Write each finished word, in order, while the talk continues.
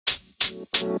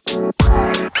Yeah.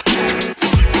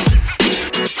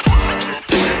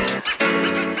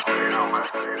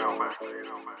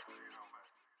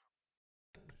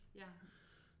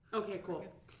 Okay, cool.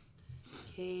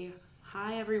 Okay,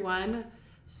 hi everyone.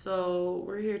 So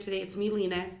we're here today. It's me,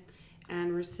 Lena,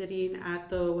 and we're sitting at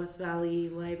the West Valley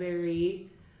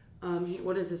Library.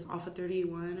 What is this? Off of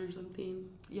 31 or something?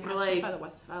 Yeah, or like by the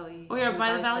West Valley. Oh yeah,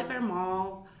 by the Valley Fair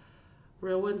Mall.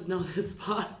 Real ones know this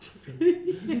spot. Just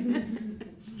kidding.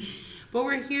 But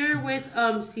we're here with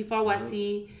Sifa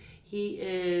Uesi. He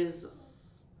is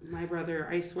my brother.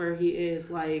 I swear he is.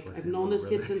 Like, I've known this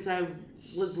kid since I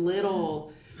was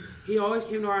little. He always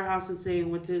came to our house and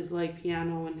sang with his like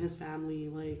piano and his family.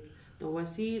 Like the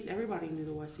Wesies, everybody knew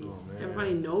the Wesies. Oh,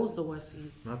 everybody knows the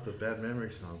Wesies. Not the bad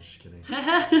memories. No, I'm just kidding.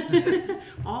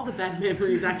 All the bad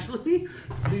memories, actually.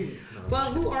 See, no,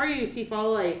 but who are you,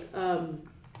 Sifa?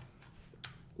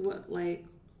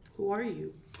 Who are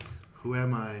you? Who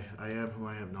am I? I am who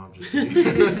I am. No, I'm just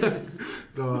kidding.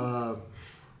 So,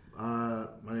 my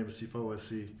name is Sifa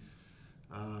Uesi.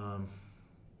 I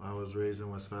was raised in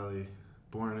West Valley,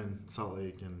 born in Salt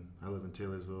Lake, and I live in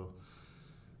Taylorsville.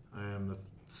 I am the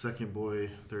second boy,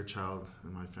 third child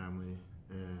in my family,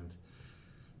 and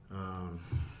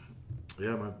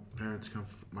yeah, my parents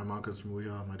my mom comes from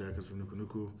Uiha, my dad comes from Nuku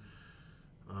Nuku.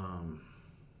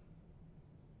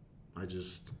 I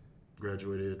just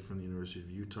graduated from the University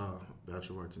of Utah,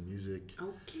 Bachelor of Arts in Music.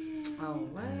 Okay. Oh,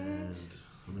 what? And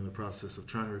I'm in the process of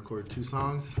trying to record 2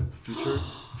 songs, future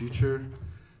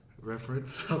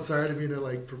reference. I'm sorry to mean to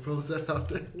like propose that out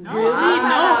there. No,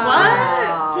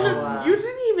 what? You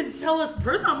didn't even tell us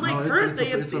personal. I'm like,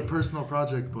 it's a personal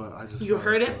project, but I just... You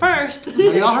heard it first.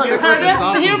 Y'all heard it first.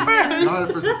 Y'all heard it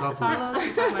first. Follow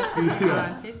Sifa Uesi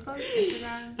on Facebook,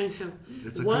 Instagram. I know.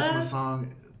 It's a Christmas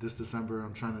song. This December,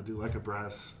 I'm trying to do like a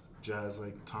brass, jazz,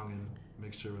 like Tongan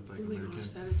mixture with like American. Gosh,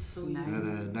 that is so nice. And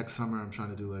then next summer, I'm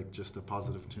trying to do like just a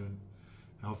positive tune.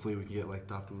 And hopefully we can get like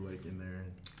TAPU like in there.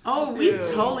 Oh, we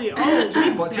totally. We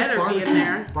better be in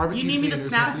there. You need me to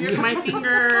snap my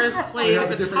fingers, play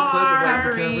the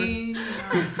guitar.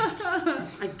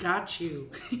 I got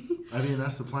you. I mean,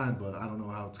 that's the plan, but I don't know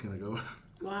how it's gonna go.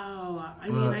 Wow.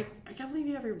 I can't believe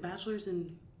you have your bachelor's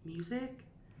in music.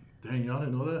 Dang, y'all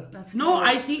didn't know that? That's no, cool.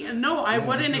 I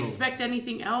wouldn't expect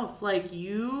anything else. Like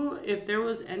you, if there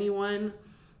was anyone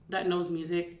that knows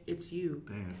music, it's you.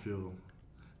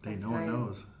 Dang, no one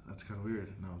knows. That's kind of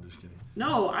weird. No, I'm just kidding.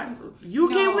 No, you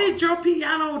came with your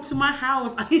piano to my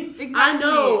house. Exactly. I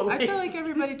know. I feel like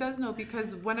everybody does know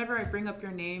because whenever I bring up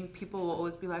your name, people will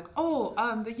always be like, "Oh,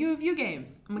 the U of U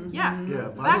games." I'm like, "Yeah, yeah."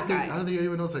 But I don't think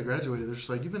anyone knows I graduated. They're just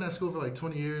like, "You've been at school for like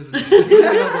 20 years." And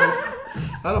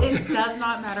it does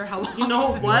not matter how long. You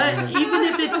know what? Even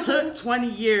if it took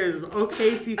 20 years,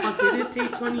 okay, Sifa, did it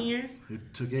take 20 years?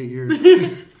 It took 8 years.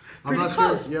 I'm not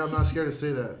scared. Yeah, I'm not scared to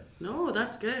say that. No,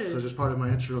 that's good. So just part of my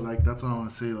intro, like that's all I want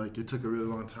to say. Like it took a really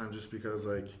long time, just because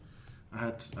like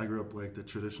I grew up like the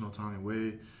traditional Tongan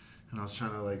way, and I was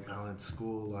trying to like balance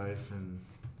school life and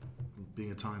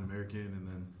being a Tongan American. And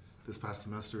then this past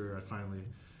semester, I finally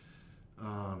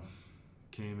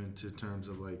came into terms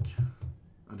of like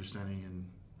understanding and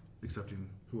accepting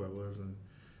who I was and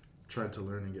tried to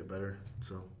learn and get better.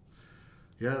 So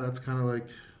yeah, that's kind of like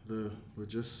the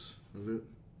gist of it.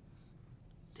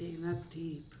 Dang, that's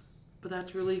deep. But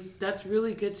that's really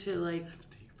good to like. That's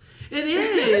deep. It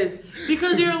is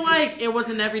because you're like it was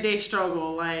an everyday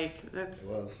struggle. Like that's. It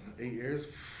was 8 years.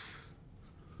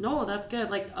 No, that's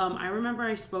good. Like I remember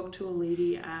I spoke to a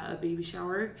lady at a baby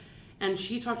shower, and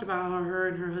she talked about how her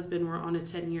and her husband were on a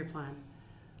 10-year plan.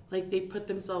 Like they put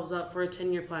themselves up for a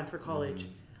 10-year plan for college.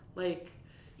 Like.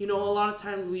 You know, a lot of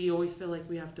times we always feel like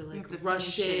we have to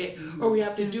rush it or we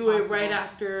have to do it right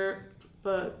after.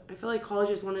 But I feel like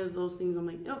college is one of those things I'm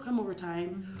like, it'll come over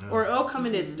time. Or it'll come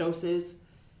in its doses,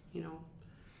 you know.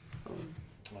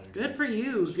 Good for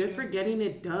you. Good for getting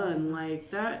it done. Like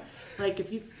that, like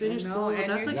if you finish school,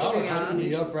 that's like y'all are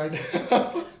me up right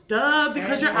now. Duh,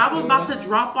 because your album about to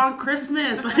drop on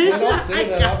Christmas. Don't say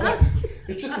that.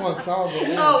 It's just one song.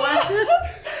 But oh, what?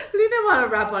 We didn't want to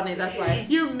rap on it, that's why.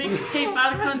 Your mixtape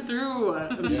about to come through.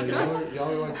 Y'all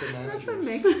are like the managers. That's a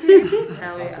mixtape.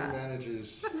 Hell yeah.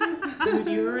 Managers. Dude,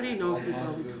 you already know,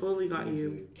 Sifa. We totally got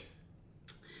you.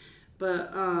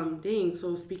 But, dang,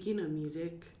 so speaking of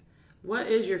music, what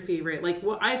is your favorite? Like,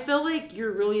 what I feel like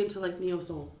you're really into, like, neo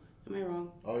soul. Am I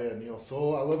wrong? Oh, yeah, neo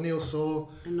soul. I love neo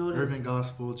soul. I know urban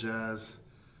gospel, jazz.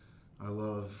 I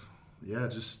love,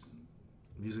 just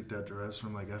music that derives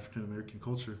from, like, African American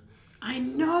culture. I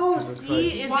know.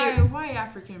 See, like, why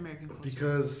African American culture?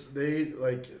 Because they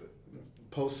like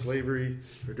post slavery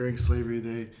or during slavery,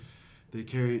 they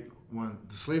carried when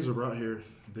the slaves were brought here,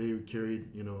 they carried,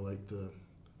 like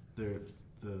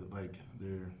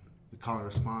the call and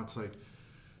response, like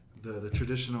the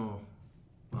traditional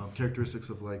characteristics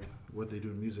of like what they do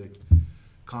in music,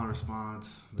 call and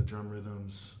response, the drum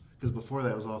rhythms. Because before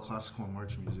that, it was all classical and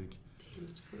march music. Damn,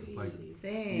 it's crazy.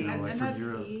 Like, like from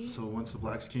Europe. So once the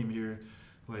blacks came here,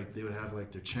 like they would have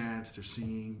like their chants, their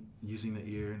singing, using the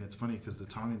ear, and it's funny because the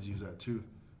Tongans use that too.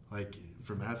 Like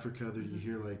from Africa, you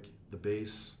hear like the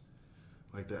bass,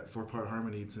 like that 4-part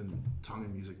harmony. It's in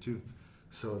Tongan music too.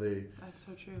 So That's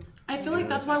so true. I feel like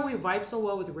that's why we vibe so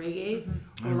well with reggae.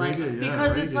 And reggae,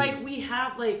 because reggae. it's like we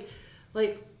have like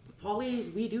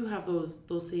polys, we do have those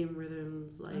same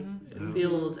rhythms, like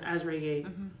feels as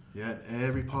reggae. Yeah,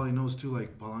 every poly knows too.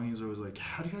 Like Balangis are always like,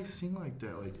 how do you guys sing like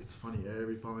that? Like it's funny.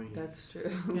 Every poly. That's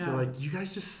true. Yeah. They're like, you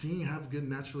guys just sing, have good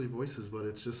naturally voices, but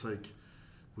it's just like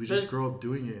we just grow up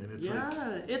doing it, and it's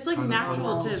it's like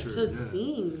natural to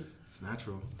sing. It's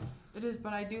natural. It is,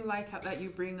 but I do like that you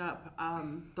bring up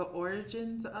the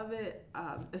origins of it,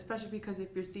 especially because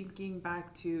if you're thinking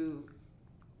back to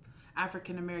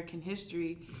African American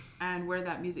history and where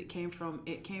that music came from,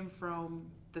 it came from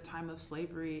the time of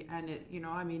slavery, and it,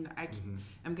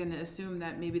 I'm going to assume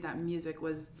that maybe that music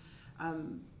was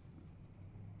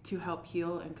to help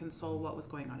heal and console what was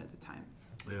going on at the time.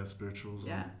 Yeah, spirituals.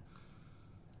 Yeah.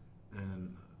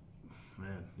 And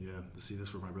man, see, this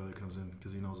is where my brother comes in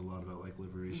because he knows a lot about like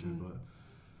liberation,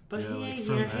 But yeah, he like ain't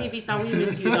from here. that- Hey, Vita, we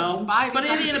miss you though. Bye, But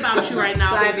Vita. it ain't about you right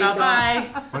now, Bye, Vita.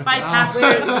 Vita. Bye.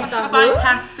 Bye,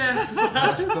 Pastor.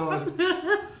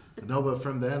 No, but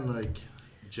from then, like,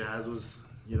 jazz was,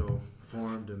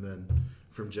 formed, and then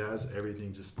from jazz,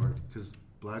 everything just sparked. Because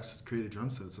blacks created drum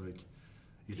sets. Like,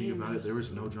 you think about it, there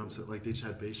was no drum set. Like, they just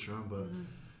had bass drum, but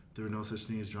there were no such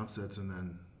thing as drum sets. And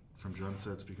then from drum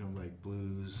sets become, like,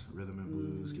 blues, rhythm and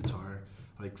blues, guitar.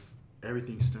 Like,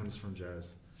 everything stems from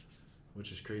jazz,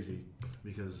 which is crazy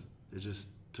because it just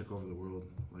took over the world.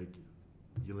 Like,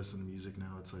 you listen to music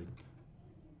now, it's like,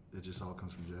 it just all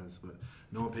comes from jazz. But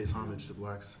no one pays homage to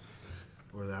blacks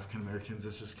or the African Americans.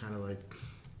 It's just kind of like,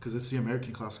 because it's the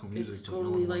American classical music, It's but no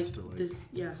totally one like wants to like, this.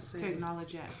 Yeah, To society.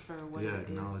 acknowledge it for what it is.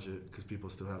 acknowledge it, because people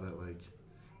still have that like,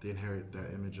 they inherit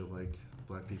that image of like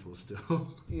black people still.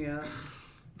 Yeah.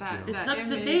 It That sucks to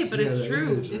image- say, but Yeah, it's that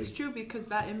true. image. It's true because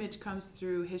that image comes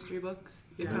through history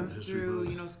books. It Yeah. comes History through,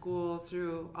 books. school,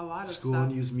 through a lot of School stuff.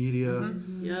 news media,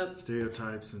 Yep.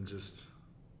 stereotypes, and just,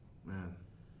 man,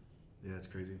 yeah, it's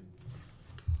crazy.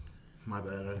 My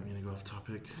bad, I didn't mean to go off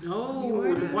topic. No. You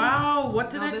were good. Wow. What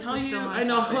did No, I this tell is you? still on I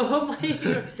know. topic.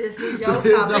 Like, This is your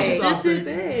There is no topic. topic. this is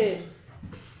it.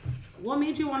 What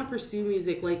made you want to pursue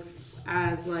music,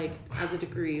 as a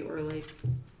degree, or like,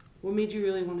 what made you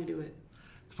really want to do it?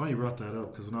 It's funny you brought that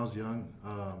up because when I was young,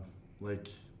 like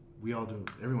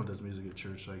everyone does music at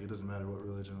church. Like it doesn't matter what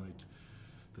religion. Like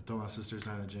the Tongan sisters,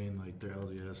 Hannah Jane, like they're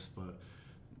LDS. But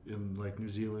in like New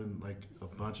Zealand, like a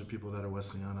bunch of people that are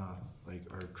Wesleyan, like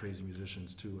are crazy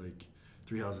musicians too. Like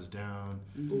Three Houses Down,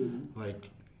 like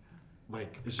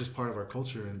it's just part of our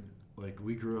culture. And like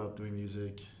we grew up doing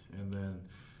music, and then,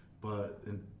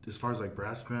 as far as like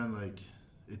brass band, like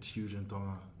it's huge in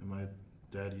Tonga. And my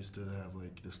dad used to have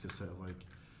like this cassette of like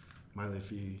My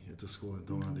Lefi at the school in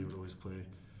Tonga. They would always play,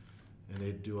 and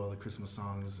they'd do all the Christmas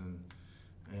songs,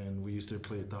 and we used to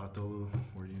play at Taatolu,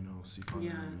 where Sifa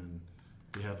and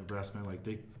they have a brass band. Like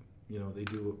they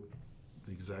do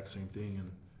the exact same thing,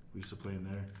 and we used to play in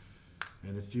there.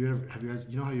 And if you ever have you guys,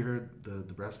 how you heard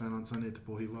the brass band on Sunday, TAPU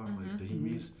Po Hiva, like the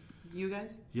Himis, You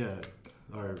guys?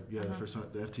 the first time,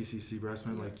 the FTCC brass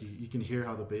band, like you can hear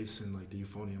how the bass and like the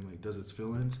euphonium like does its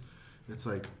fill-ins. It's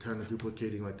like kind of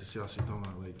duplicating like the Siasi Tonga,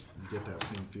 like you get that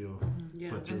same feel. Yeah.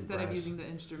 But through Instead of brass. using the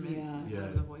instruments instead Yeah.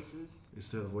 of the voices.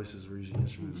 Instead of the voices, we're using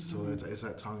instruments. So it's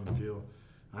that Tongan feel.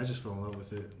 I just fell in love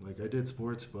with it. Like I did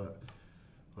sports, but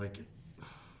like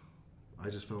I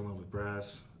just fell in love with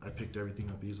brass. I picked everything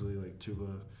up easily, like tuba,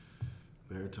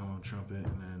 baritone, trumpet, and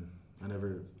then I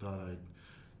never thought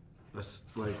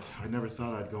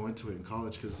I'd go into it in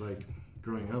college because like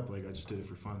growing up, like I just did it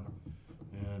for fun,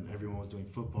 and everyone was doing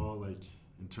football. Like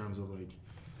in terms of like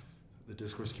the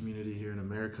discourse community here in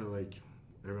America, like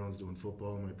everyone's doing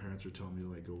football, and my parents were telling me to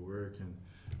like go work, and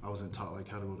I wasn't taught like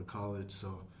how to go to college,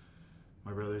 so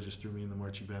my brother just threw me in the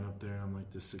marching band up there, and I'm like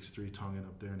this 6'3" Tongan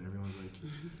up there, and everyone's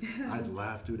like, I'd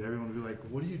laugh, dude. Everyone would be like,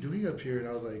 what are you doing up here? And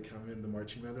I was like, I'm in the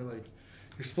marching band. They're like,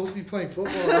 you're supposed to be playing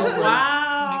football. And I was like,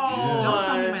 Wow. Yeah. Don't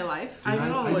tell me my life. I Dude,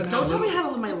 know. I even Don't had tell me little- how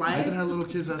to live my life. I even had little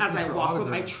kids asking as I for walk with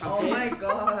my autographs. trumpet. Oh my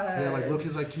god. Yeah, like little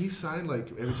kids like, can you sign, like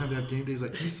every time they have game days,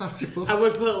 like, can you sign my book? I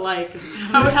would put like, It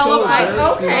I would was hella so like,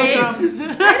 embarrassing. Okay.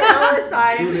 I know the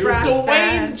sign. Dude, it was- brass so Wayne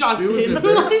band. It was Johnson.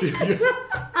 embarrassing.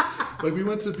 Like we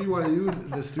went to BYU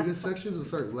and the student sections would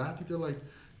start laughing. They're like,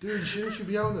 dude, you sure you should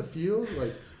be out in the field?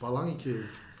 Like Palangi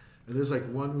kids. And there's like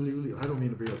one uli, I don't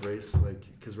mean to bring up race, like,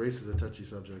 because race is a touchy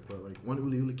subject, but like one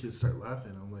uli kids start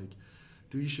laughing. I'm like,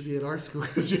 dude, you should be at our school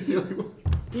because you're the only one.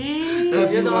 Dang.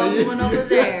 You're the only BYU. one over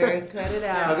there. Cut it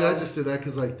out. I mean, I just did that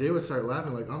because like they would start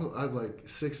laughing. Like I'm like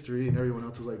 6'3", and everyone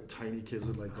else is like tiny kids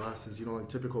with like glasses, you know, like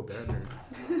typical band nerd.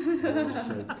 And I was just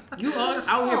like, You are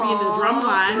out here being the drum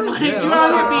line. Like, Yeah, you I was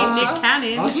out here trying- being I Nick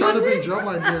Cannon. I was trying to bring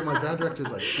drumline here, and my band director's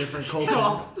like, different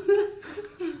culture.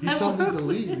 He told me to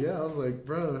leave. Yeah, I was like,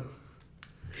 bro.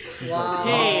 Wow.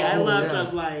 Hey, I oh, love yeah.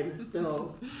 Drumline.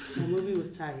 No, the movie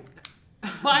was tight.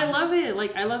 But I love it.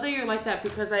 Like, I love that you're like that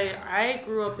because I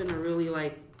grew up in a really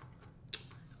like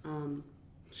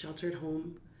sheltered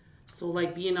home. So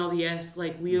like being LDS,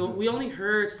 like we only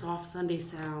heard soft Sunday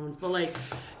sounds, but like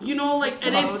you know like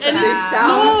and it's Sunday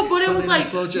no, but it Sunday was night like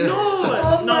slow jazz. no,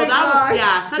 Oh no my that was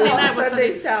gosh. Sunday night was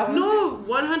Sunday Sunday sounds. no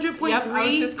 100.3. Yep, I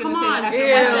was just Come gonna say on, that.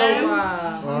 FM. Ew.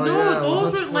 Wow. Oh, No, yeah,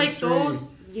 those were like 100.3. those.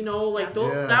 You know, like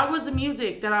those, Yeah. that was the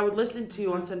music that I would listen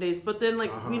to on Sundays. But then,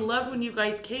 like, we Uh-huh. loved when you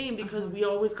guys came because we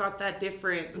always got that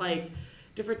different, like,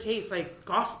 different taste, like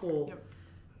gospel. Yep.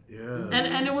 Yeah.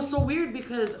 And it was so weird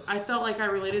because I felt like I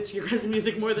related to your guys'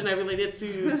 music more than I related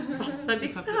to soft Sunday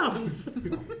sounds.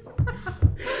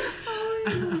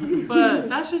 But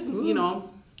that's just, you know,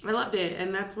 I loved it.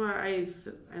 And that's why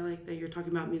I like that you're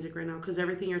talking about music right now. Because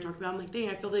everything you're talking about, I'm like, dang,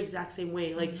 I feel the exact same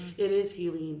way. Like, it is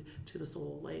healing to the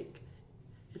soul. Like,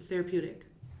 it's therapeutic.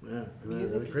 Yeah, and the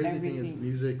Music's crazy thing is everything.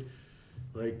 music,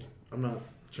 like, I'm not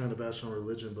trying to bash on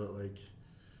religion, but, like,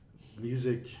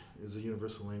 music is a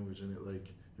universal language, and it, like,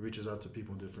 it reaches out to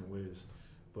people in different ways.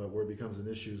 But where it becomes an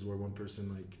issue is where one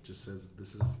person, like, just says,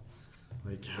 this is,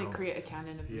 like, how... They create a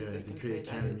canon of Yeah, music. they and create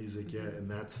say canon that. music, yeah, and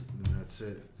that's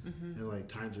it. And, like,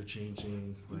 times are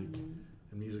changing, like, and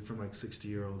music from, like,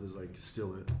 60-year-old is, like,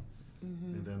 still it.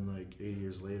 And then, like, 80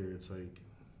 years later, it's, like,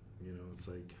 you know, it's,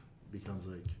 like, becomes,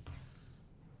 like,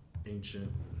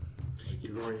 ancient, like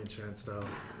Gregorian chant style.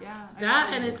 Yeah. I That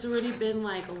agree. and it's already been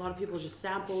like a lot of people just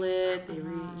sample it. They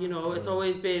you know, it's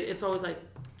always like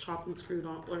chopped and screwed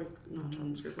on, or not chopped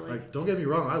and screwed, but Like, don't get me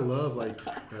wrong, I love, like,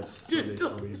 that Sunday Dude, soul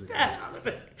don't music. get out of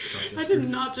it. Chopped and I did screwed.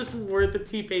 not just word the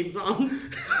T-Pain song.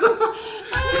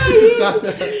 I just got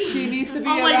that. She needs to be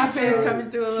I'm a like, rapper. It's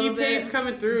coming through a little T-Pain's bit.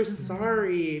 coming through.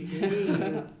 Sorry.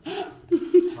 Dang.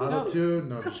 Auto-tune?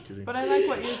 No, I'm just kidding. But I like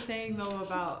what you're saying though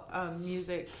about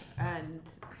music, and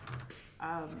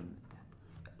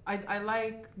I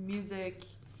like music.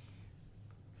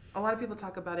 A lot of people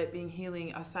talk about it being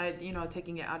healing, aside, you know,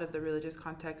 taking it out of the religious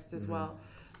context as well.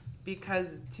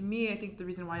 Because to me, I think the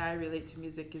reason why I relate to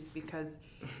music is because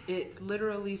it's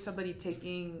literally somebody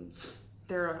taking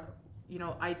their, you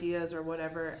know, ideas or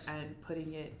whatever and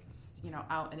putting it, you know,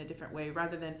 out in a different way,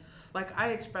 rather than, like, I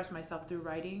express myself through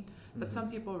writing, but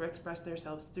some people express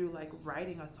themselves through, like,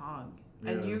 writing a song.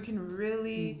 And Yeah. you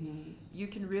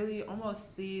can really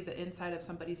almost see the inside of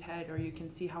somebody's head, or you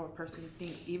can see how a person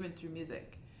thinks even through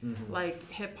music. Like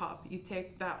hip hop, you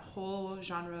take that whole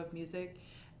genre of music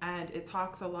and it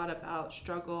talks a lot about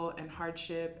struggle and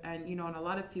hardship, and, you know, and a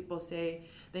lot of people say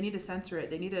they need to censor it,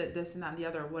 they need to this and that and the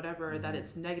other, whatever, that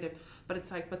it's negative. But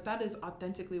it's like, but that is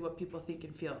authentically what people think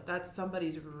and feel. That's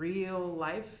somebody's real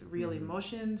life, real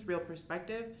emotions, real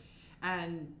perspective.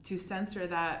 And to censor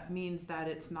that means that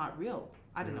it's not real.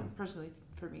 I don't know, personally,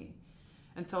 for me.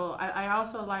 And so I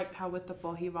also liked how with the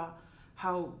Po Hiva,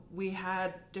 how we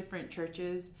had different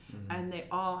churches and they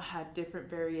all had different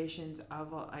variations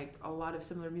of like a lot of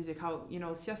similar music. How, you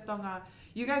know, First Tongan,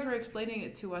 you guys were explaining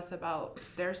it to us about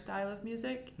their style of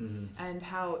music and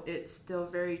how it's still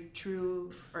very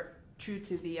true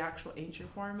to the actual ancient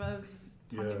form of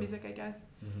Tongan music, I guess.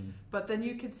 But then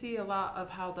you could see a lot of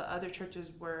how the other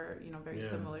churches were, you know, very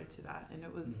similar to that, and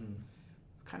it was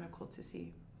kind of cool to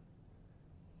see.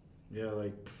 Yeah,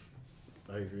 like,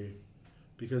 I agree.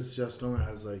 Because First Tongan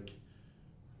has, like,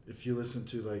 if you listen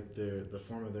to, like, the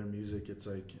form of their music, it's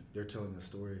like they're telling a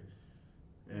story.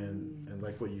 And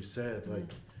like what you said, like,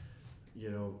 you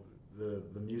know,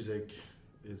 the music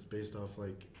is based off,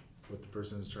 like, what the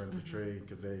person is trying to portray and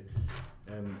convey.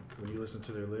 And when you listen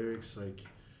to their lyrics, like,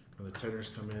 when the tenors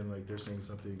come in, like, they're saying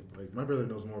something, like, my brother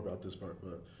knows more about this part,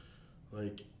 but,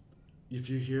 like, if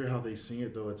you hear how they sing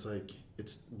it, though, it's like,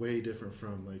 it's way different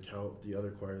from, like, how the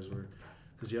other choirs were.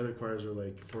 Because the other choirs are,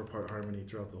 like, 4-part harmony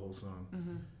throughout the whole song.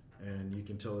 And you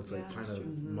can tell it's, like, Yeah, kind that's of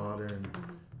true. modern,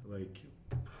 like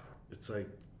it's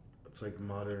like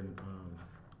modern.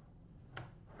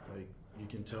 Like you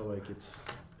can tell like it's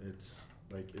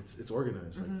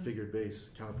organized, like figured bass,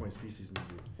 counterpoint species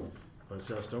music. But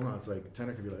South Tongan, it's like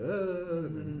tenor could be like,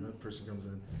 and then that person comes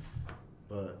in.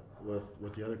 But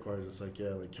with the other choirs, it's like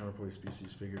like counterpoint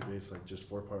species, figured bass, like just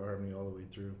 4-part harmony all the way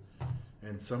through.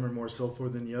 And some are more soulful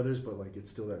than the others, but like it's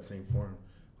still that same form.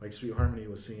 Like Sweet Harmony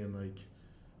was singing like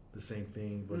the same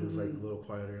thing, but it was like a little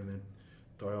quieter. And then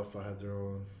Alpha had their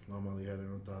own, Mamali had their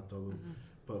own Tatalu,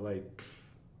 but like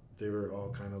they were all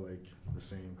kind of like the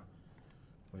same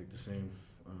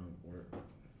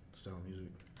style of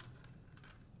music.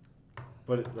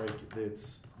 But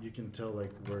it's you can tell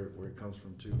like where it comes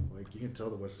from too. Like you can tell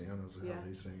the Westianos how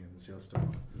they sing and the South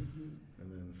Tongan,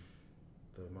 and then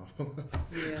the Mamas.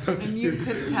 Yeah, and you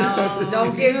could tell.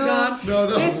 Don't get John. No,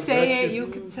 just say it. You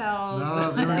could tell.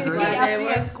 No, they were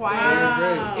great. The choir.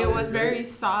 Wow. It was very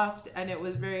soft, and it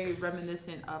was very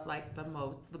reminiscent of like the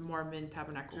Mormon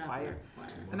Tabernacle Choir.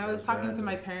 And I was talking to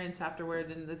my parents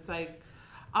afterward, and it's like,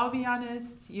 I'll be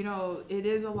honest, it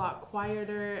is a lot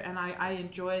quieter, and I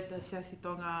enjoyed the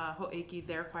Sesitonga Ho'eki,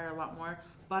 their choir, a lot more.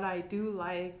 But I do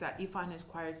like that Ifa and his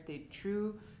choir stayed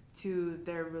true to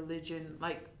their religion,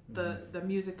 like the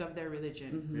music of their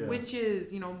religion, which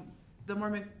is, the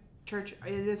Mormon church.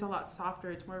 It is a lot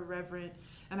softer. It's more reverent,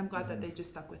 and I'm glad that they just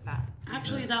stuck with that.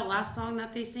 Actually, that last song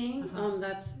that they sing,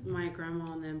 that's my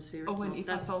grandma and them's favorite song. When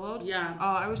Ifa soloed? Yeah.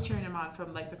 Oh, I was cheering him on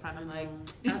from like the front. I'm like,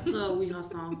 that's the Weehaw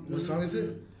song. What song is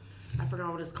it? I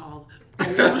forgot what it's called. I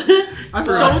Don't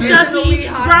forgot. judge me,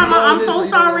 Grandma. I'm so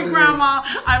sorry, You know Grandma.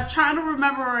 I'm trying to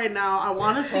remember right now. I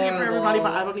want to sing it for everybody,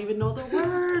 but I don't even know the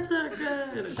words are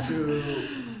good. Shoot.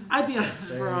 I'd be a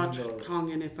fraud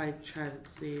Tongan if I tried to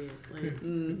say it. Like,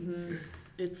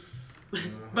 it's,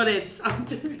 but it's.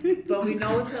 But we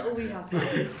know it's a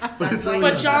Uiha song.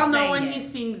 But y'all know when he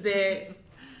sings it.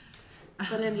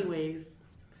 But anyways.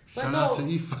 Shout out to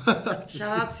Ifa.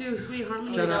 Shout out to Sweet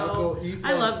Harmony. Shout out to Ifa.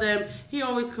 I love them. He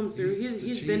always comes through.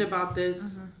 He's been about this.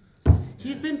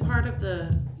 He's been part of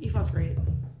the. Ifa's great.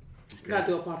 Gotta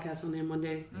do a podcast on him one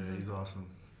day. Yeah, he's awesome.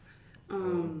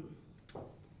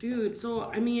 Dude,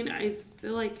 so I mean, I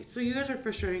feel like you guys are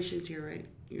first generations here, right?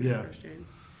 You're first gen.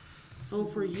 So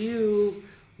for you,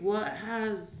 what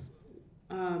has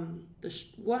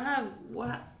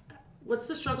what's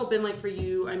the struggle been like for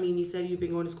you? I mean, you said you've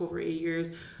been going to school for 8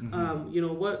 years.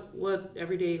 What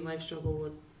everyday life struggle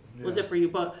was it for you?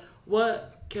 But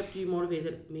what kept you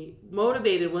motivated?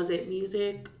 Was it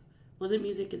music? Was it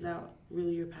music? Is that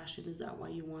really your passion? Is that why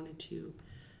you wanted to?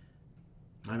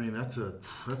 I mean, that's a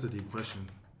deep question.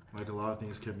 Like a lot of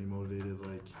things kept me motivated.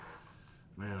 Like,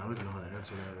 man, I don't even know how to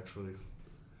answer that actually.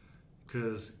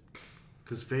 Because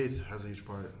faith has a huge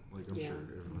part. Like I'm sure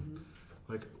everyone.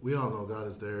 Like we all know God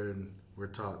is there, and we're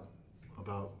taught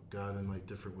about God in like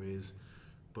different ways.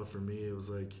 But for me, it was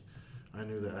like I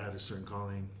knew that I had a certain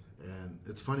calling, and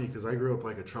it's funny because I grew up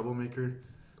like a troublemaker.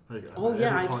 Like I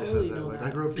totally know Like that.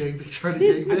 I grew up trying to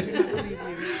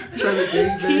gangbang, trying to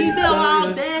gangbang. T-Bill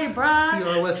all day,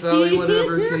 bruh. TR West Valley,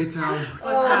 whatever, K-Town.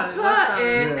 Cut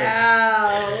it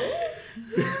out.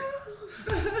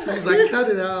 He's like, cut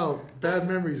it out. Bad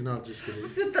memories. No, just kidding.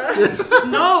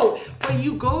 No, but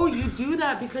you do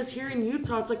that because here in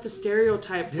Utah, it's like the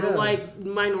stereotype for like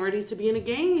minorities to be in a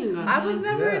gang. I was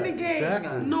never in a gang.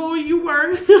 Exactly. No, you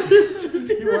were.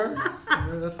 You were?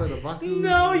 That's like a vacuum.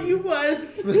 No, you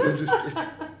was. I'm just kidding.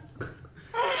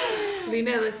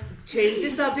 Lena, let's change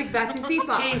the subject back to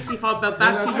Sifa. Okay, Sifa, but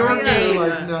back to your gang.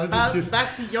 Like, no, just kidding.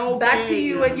 Back to your gang. Back to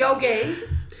you and your gang.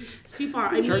 Sifa,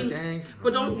 I Church mean, gang.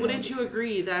 but wouldn't you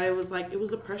agree that it was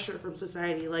the pressure from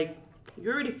society? Like, you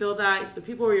already feel that the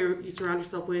people you surround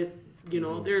yourself with,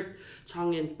 they're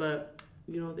Tongans, but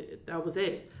that was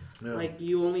it. Yeah. Like,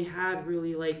 you only had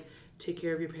really like take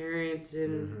care of your parents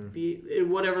and be in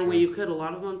whatever way you could. A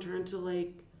lot of them turned to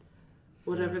like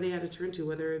whatever they had to turn to,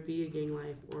 whether it be a gang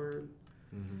life or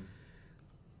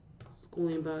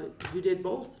schooling. But you did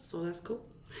both, so that's cool.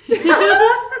 Well,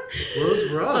 it was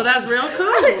rough. So that's real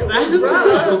cool. That's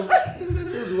rough.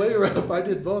 It was way rough. I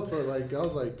did both, but like I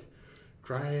was like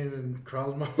crying and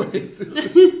crawling my way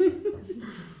to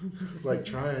it's like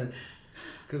trying,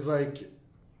 cause like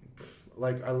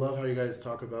I love how you guys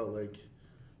talk about like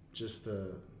just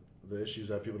the issues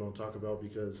that people don't talk about,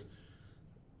 because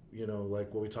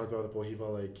like what we talked about at Po Hiva,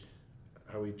 like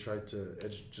how we tried to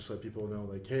just let people know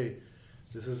like, hey,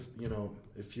 this is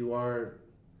if you are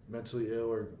mentally ill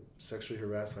or sexually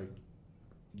harassed, like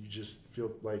you just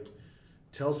feel like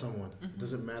tell someone. It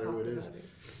doesn't matter who it is.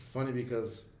 It's funny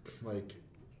because like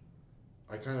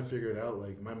I kind of figured out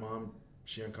like my mom,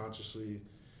 she unconsciously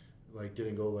like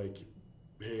didn't go like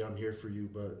hey, I'm here for you,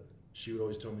 but she would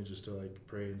always tell me just to like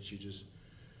pray, and she just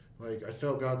like, I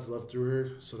felt God's love through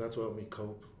her, so that's what helped me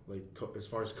cope, like as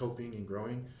far as coping and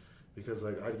growing, because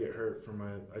like I'd get hurt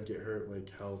like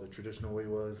how the traditional way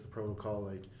was, the protocol,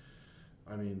 like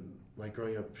I mean, like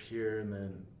growing up here, and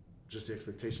then just the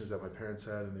expectations that my parents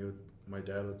had, and my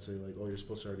dad would say like, oh, you're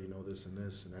supposed to already know this and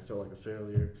this, and I felt like a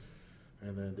failure.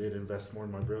 And then they'd invest more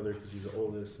in my brother because he's the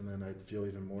oldest, and then I'd feel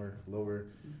even more lower.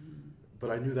 Mm-hmm.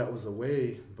 But I knew that was the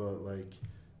way, but like,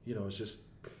 you know, it's just,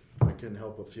 I couldn't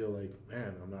help but feel like,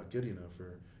 man, I'm not good enough,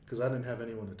 because I didn't have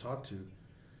anyone to talk to.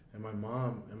 And my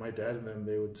mom and my dad and them,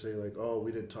 they would say like, oh,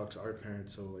 we didn't talk to our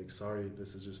parents, so like, sorry,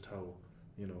 this is just how,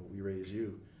 you know, we raise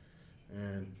you.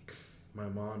 And my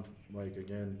mom, like,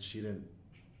 again, she didn't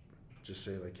just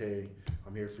say like, hey,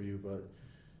 I'm here for you, but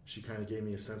she kind of gave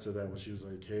me a sense of that when she was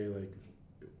like, hey, like,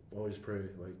 always pray,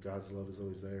 like God's love is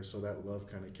always there. So that love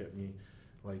kind of kept me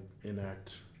like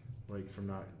inact, like from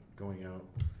not going out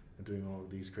and doing all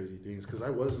of these crazy things, because I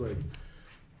was like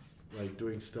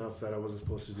doing stuff that I wasn't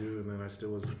supposed to do, and then I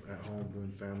still was at home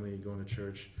doing family, going to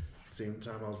church. At the same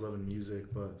time I was loving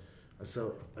music, but I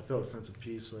felt a sense of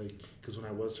peace, like, because when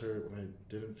I was hurt, when I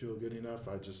didn't feel good enough,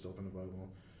 I just opened the Bible,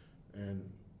 and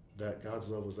that God's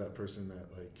love was that person that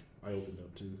like I opened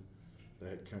up to.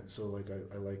 So like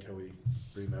I like how we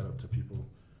bring that up to people,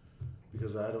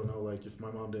 because I don't know, like if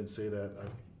my mom didn't say that,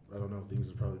 I don't know if things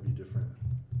would probably be different,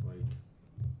 like,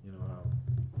 you know, how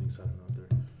things happen out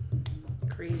there.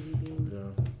 Crazy things.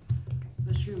 Yeah.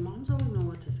 That's true. Moms always know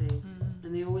what to say,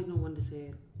 and they always know when to say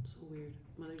it. So weird.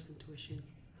 Mother's intuition.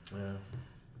 Yeah.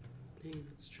 Dang,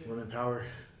 that's true. Women power.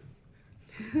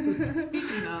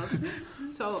 Speaking of,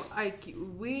 so like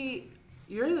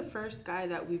you're the first guy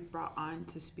that we've brought on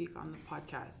to speak on the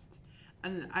podcast.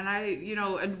 And I, you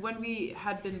know, and when we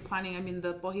had been planning, I mean,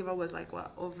 the Po Hiva was like,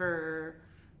 what, over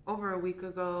a week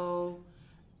ago.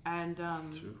 And, 2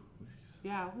 weeks.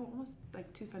 Yeah, almost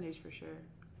like 2 Sundays for sure.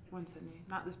 1 Sunday.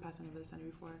 Not this past Sunday, but the Sunday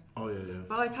before. Oh, yeah.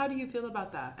 But like, how do you feel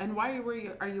about that? And why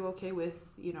are you okay with,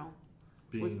 you know,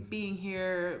 with being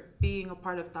here, being a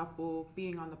part of TAPU,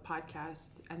 being on the podcast,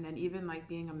 and then even like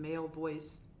being a male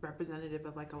voice representative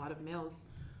of like a lot of males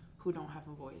who don't have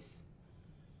a voice?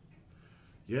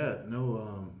 Yeah,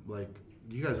 no, like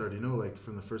you guys already know, like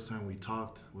from the first time we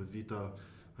talked with Vita,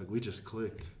 like we just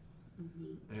clicked.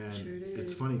 Mm-hmm. And sure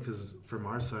it's funny because from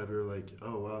our side we were like,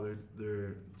 oh wow,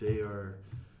 they are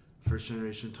first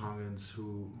generation Tongans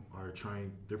who are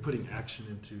they're putting action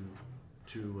into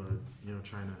you know,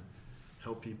 trying to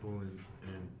help people and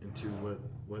into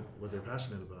what they're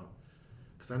passionate about.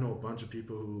 Because I know a bunch of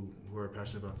people who are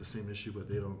passionate about the same issue, but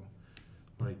they don't,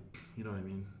 like, you know what I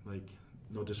mean? Like,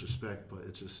 no disrespect, but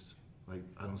it's just, like,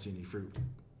 I don't see any fruit,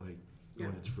 like,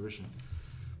 going into fruition.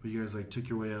 But you guys, like, took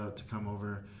your way out to come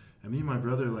over. And me and my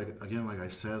brother, like, again, like I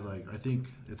said, like, I think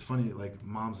it's funny, like,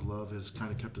 Mom's love has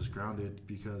kind of kept us grounded,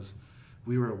 because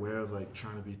we were aware of, like,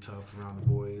 trying to be tough around the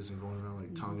boys and going around,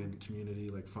 like, Tongan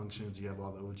community, like, functions. You have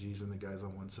all the OGs and the guys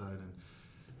on one side. And,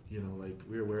 you know, like,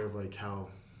 we were aware of, like, how,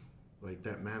 like,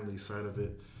 that manly side of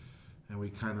it. And we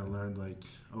kind of learned, like,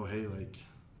 oh, hey, like,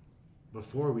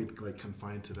 before we'd, like,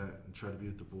 confine to that and try to be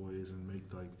with the boys and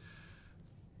make, like,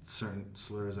 certain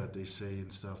slurs that they say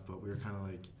and stuff. But we were kind of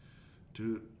like,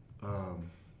 dude,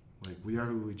 like, we are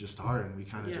who we just are. And we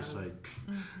kind of just, like,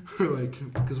 we're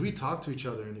like, because we talk to each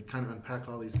other and it kind of unpack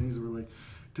all these things. And we're like,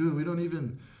 dude, we don't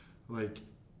even, like,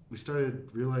 we started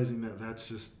realizing that that's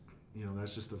just, you know,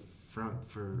 that's just the front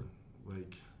for,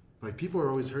 like people are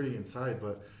always hurting inside,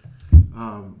 but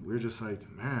we're just like,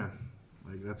 man,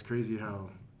 like, that's crazy how,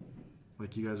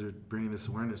 like, you guys are bringing this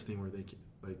awareness thing where they,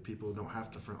 like, people don't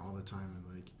have to front all the time,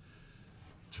 and, like,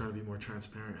 trying to be more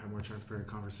transparent, have more transparent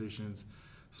conversations.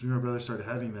 So me and my brother started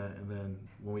having that, and then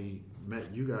when we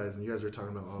met you guys and you guys were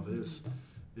talking about all this,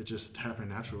 it just happened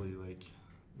naturally. Like,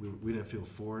 we didn't feel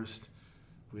forced.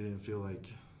 We didn't feel like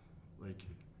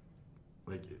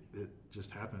it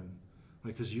just happened.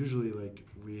 Like, because usually, like,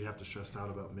 we have to stress out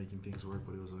about making things work,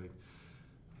 but it was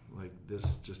like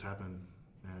this just happened.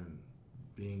 And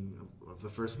being the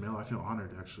first male, I feel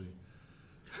honored, actually.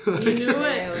 Like, you knew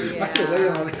it. Yeah. I feel way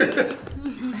honored.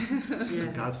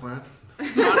 Yes. God's plan.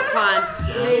 God's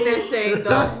plan. They've been saying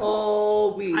the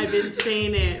whole week. I've been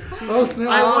saying it. Oh, snap.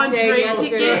 I won All day Drake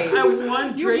yesterday. tickets. I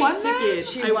won You Drake won that? tickets.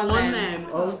 She I won won them.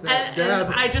 them. Oh, snap.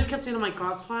 And I just kept saying, I'm like,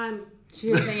 God's plan. She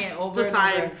was saying it over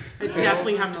Decide. and over. I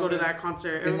definitely have to go to that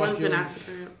concert. In my Everyone's been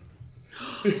feelings.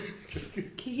 asking. Just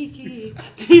kidding. Kiki.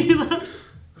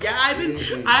 Yeah, I've been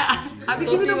keeping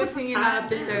Loki up was with singing the that time. up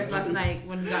the stairs last night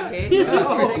when we got hit.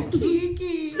 Yeah. We were like,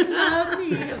 Kiki, love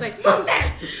me. I was like,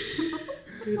 upstairs.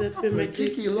 Dude, that's been my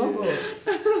Kiki Kiki. logo.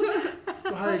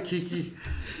 What Hi, Kiki.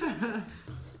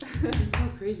 It's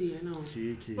so crazy, I know.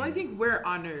 Kiki. Well, I think we're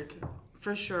honored.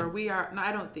 For sure. We are, no,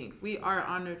 I don't think. We are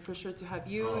honored for sure to have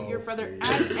you, your brother,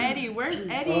 and Eddie. Where's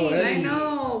Eddie? Oh, Eddie. I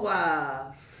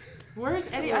know.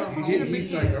 Where's Eddie? I told you to bring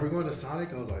He's him. like, are we going to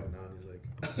Sonic? I was like, no. And he's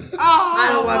like, Oh, I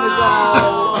don't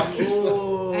want to go.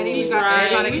 Just- Eddie, He's we got right.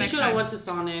 Sonic We next should have time. went to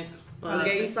Sonic. We'll But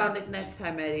get you Sonic next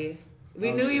time, Eddie. We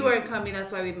Oh, knew shit. you weren't coming.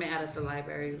 That's why we met at the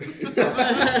library.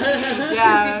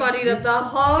 Yeah. It's funny that the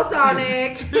whole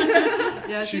Sonic.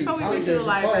 Yeah, Shoot, Sifa, we Sonic went to days the were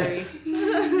library.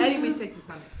 Eddie, we take the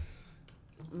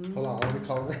Sonic. Hold on, let me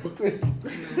call him real quick.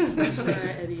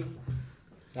 Eddie.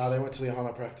 Nah, they went to the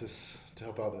Hana practice to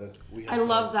help out the. I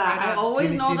love that. Right I on. always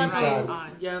Teeny, know teeny that side. they.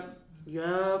 On. Yep.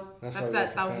 That's how we that love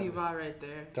for family. Tauhiva right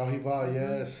there. Tauhiva,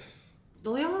 yes. The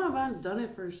Leona band's done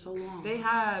it for so long. They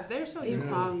have. They're so They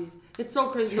Utah. It's so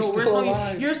crazy. They're No, we're still so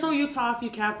alive. you're so Utah if you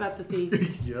camp at the thing.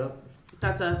 Yep.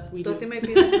 That's us. We Don't they do. might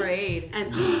be in the parade?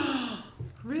 And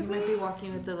You might be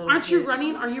walking with the little. aren't you kids.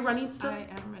 running? Are you running still? I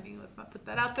am ready. Let's not put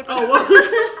that out there. Oh,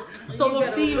 well. So we'll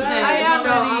better see you run. then. I am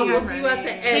No, ready. we'll I'm see you at the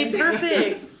ready. Okay, end.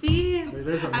 perfect. See, Wait,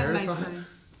 there's a At marathon. nighttime.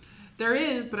 There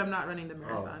is, but I'm not running the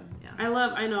marathon. Yeah.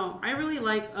 I know. I really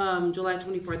like July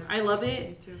 24th. I love Me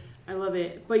it. too. I love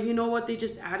it. But you know what they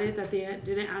just added that they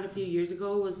didn't add a few years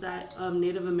ago was that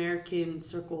Native American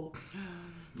circle.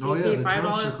 Oh, you yeah, pay the drum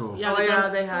 $5. circle. Yeah, Oh the yeah,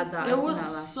 drum- they had that. I It seen was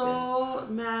that last year. so,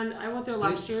 man, I went there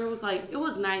last year. It was like, it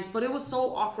was nice, but it was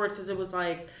so awkward because it was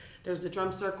like, there's the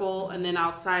drum circle and then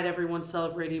outside everyone's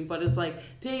celebrating. But it's like,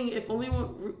 dang, if only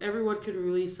everyone could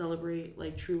really celebrate,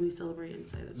 like truly celebrate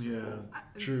inside the circle. Yeah,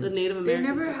 true. The Native They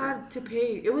American never circle. had to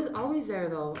pay. It was always there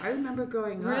though. I remember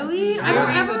growing up. Really? Yeah. I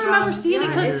don't Yeah. ever The remember drums. seeing it Yeah,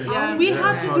 because it's Yeah. we Yeah,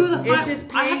 had to it's do the always It's five.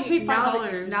 just I had to pay paying now.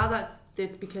 $5. Now that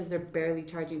it's because they're barely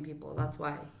charging people. That's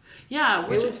why. Yeah,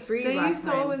 which It was free They last used to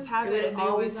time. always have They it, would and they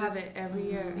always would have just- it every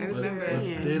year. I But- remember. But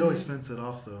Yeah. they'd always fence it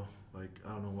off though. Like I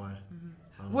don't know why.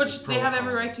 I don't know if which it's they have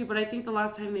every protocol. right to, but I think the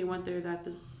last time they went there, that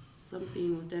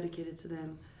something was dedicated to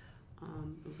them.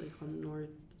 It was like on North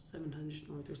 700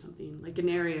 North or something, like an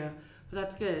area. But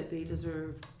that's good. They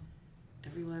deserve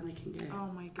every land they can get. Oh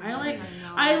my god.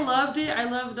 I loved it. I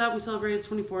loved that we celebrated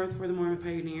 24th for the Mormon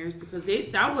pioneers because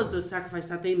that was the sacrifice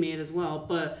that they made as well.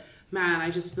 But man, I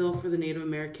just feel for the Native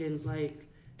Americans, like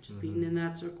just being in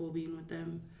that circle, being with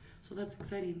them. So that's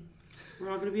exciting. We're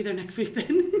all gonna be there next week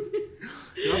then.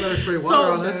 Y'all better spray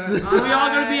water on us. We all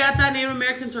gonna be at that Native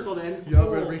American circle then.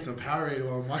 Y'all better bring some Powerade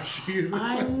while I'm watching.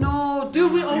 I know,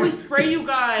 dude. We always spray you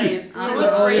guys. We always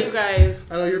spray you guys.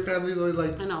 I know your family's always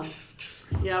like. I know.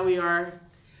 Yeah, we are.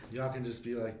 Y'all can just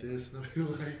be like this. And I'll be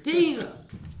like. Dang.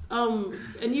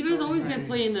 And you guys always been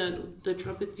playing the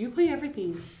trumpet. You play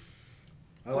everything.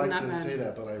 I like not to bad. say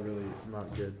that, but I'm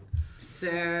not good.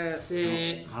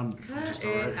 Sit. I'm Cut just it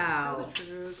alright. out.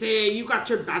 Sit. You got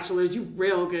your bachelor's. You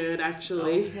real good,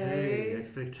 actually. Hey,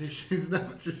 expectations now.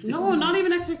 Just No, not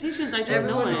even expectations. I just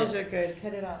Everyone know knows it. you're good.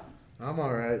 Cut it out. I'm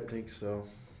alright. Think so.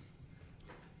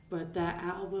 But that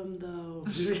album, though.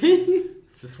 Just kidding.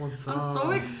 It's just one I'm song.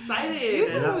 so You excited.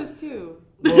 said Yeah. it was two.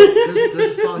 Well,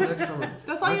 there's a song next summer.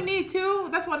 That's all you need, two.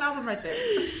 That's one album right there.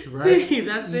 Right? Dang,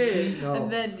 that's it. No.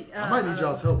 And then I might need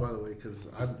y'all's help, by the way, because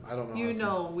I don't know. You how to-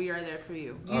 know we are there for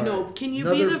you. You All know, right. can you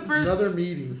be the first? Another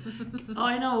meeting. Oh,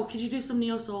 I know. Could you do some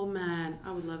neo soul, man?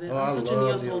 I would love it. Oh, I'm I such a love neo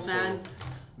neo soul soul. fan.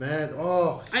 Man,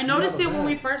 oh. I you noticed have it a when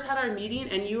we back. first had our meeting,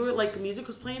 and you were like, the music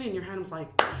was playing, and your hand was like,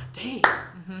 "Dang,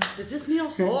 Mm-hmm. is this neo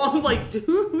soul?" I'm like,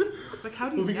 dude. Like, how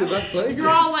do Well, you because know? I played You're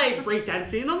it. all like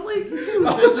breakdancing. I'm like, dude,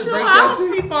 was chill out,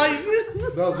 breakdancing?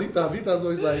 Sifa. That was Vita. Vita's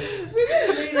always like,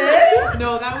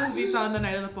 No, that was Vita on the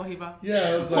night of the Po Hiva. yeah,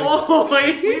 I was like, Oh,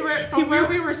 We were from where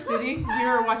we were sitting. We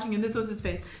were watching, and this was his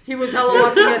face. He was hella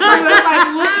watching us He like was like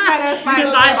looking at us like,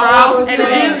 His eyebrows. and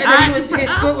then his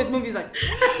foot was moving. He's like,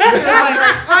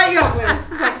 "Oh, yo,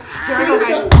 here we go,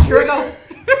 guys. Here we go."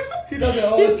 he does it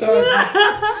all the time.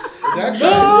 That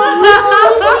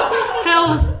guy,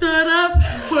 Hell stood up,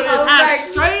 put his I was hat like-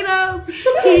 straight up.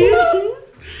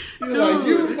 you're like,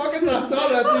 you fucking thought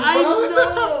that, dude. I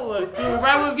know. Dude,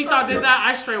 right when Vita did that,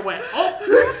 I straight went,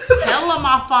 oh, hella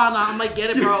mafana. I'm like, get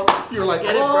it, bro. You're like,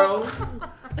 Get it, bro.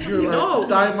 You're like, No,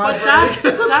 dynamite but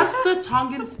break. that's the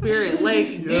Tongan spirit. Like,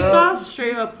 Yeah. Vita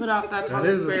straight up put out that Tongan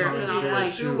is the spirit. Tongan And I'm spirit, like,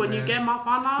 dude, shoot, when you man. get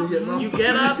mafana, You get you mafana.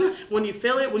 get up. When you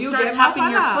feel it, when you, You start get tapping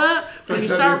your mafana. foot, when you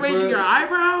Start start tapping your raising foot. your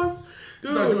eyebrows,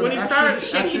 Start dude, doing when you start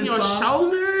shaking action your songs.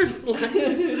 shoulders, like,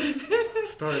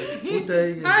 Start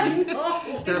footing I and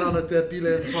know. stand on the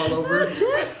tepile and fall over.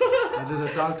 And then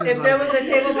the doctor's if there like, was a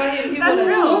table by him, he That's would have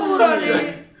real. moved on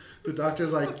it. the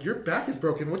doctor's like, your back is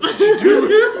broken. What did you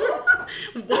do?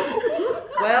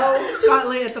 Well, Got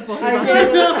late at the Po I Hiva.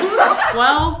 did.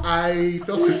 Well, I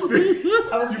felt the spirit.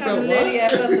 I was You kind of felt what? litty. I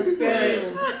felt the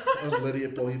spirit. I was Lydia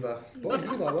Po Hiva. Po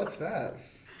Hiva, what's that?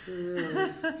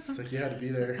 It's like you had to be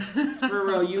there. for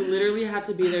real, you literally had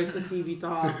to be there to see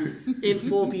Vita in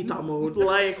full Vita mode.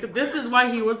 Like, this is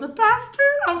why he was a pastor.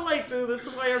 I'm like, dude, this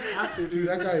is why you're a pastor, Dude, dude.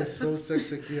 that guy is so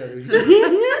sexy. Yeah, dude.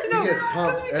 No, He gets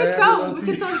pumped. we could tell. We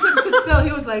could tell he couldn't sit still.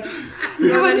 He was like,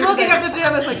 he was looking at the three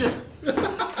of us like this.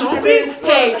 Don't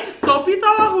be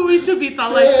tawahui to Vita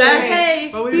like that. Hey,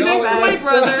 But we be next to my messed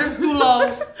brother. Too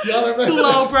low. Y'all are messed Too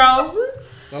low, up. bro.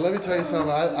 Now let me tell you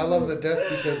something. I love him to death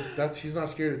because he's not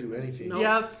scared to do anything. No.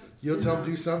 Yep. You'll tell him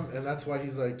do something, and that's why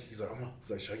he's like,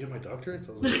 should I get my doctorate?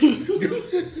 So I was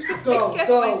like, Go.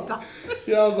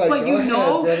 yeah, I was like, But go you ahead,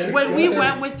 know, brother, when go we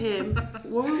ahead. went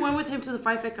with him to the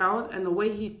 5 cows, and the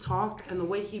way he talked and the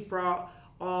way he brought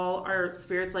all our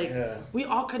spirits, like Yeah. we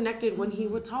all connected when he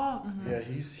would talk. Yeah,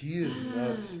 he is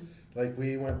nuts. Like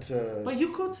we went to. But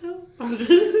you cool too.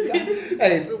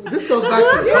 Hey, this goes back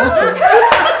to culture.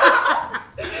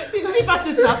 Sifa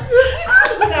sits up.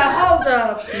 Now, hold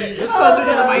up. This Closer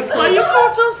to the mic. But you cool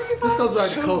too, Sifa? This goes back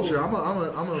to culture. I'm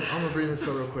gonna bring this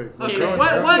up real quick. Okay, Growing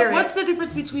up- what's the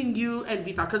difference between you and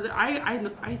Vita? Because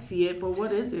I see it, but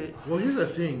what is it? Well, here's the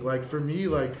thing. Like for me,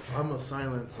 like I'm a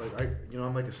silence. Like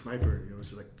I'm like a sniper. It's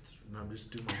just like I'm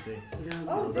just doing my thing. Yeah.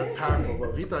 Oh, That's dang. powerful.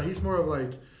 But Vita, he's more of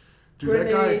like, dude,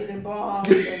 that Grenades guy, and bombs.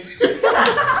 And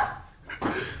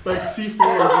like C4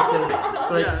 is just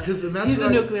like, Yeah. cause and that's He's a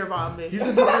like, nuclear bomb, bitch. He's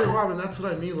a nuclear bomb, and that's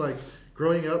what I mean. Like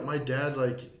growing up, my dad,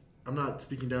 like I'm not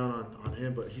speaking down on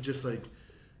him, but he just like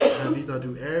had Vita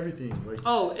do everything. Like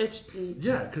Oh, it's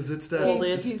yeah, cause it's that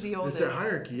Oldest. He's the it's oldest. that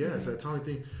hierarchy. Yeah, it's that talent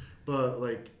thing. But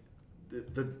like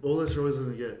the oldest are always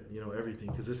gonna get everything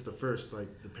because it's the first.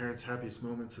 Like the parents' happiest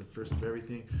moments, the first of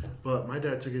everything. But my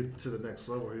dad took it to the next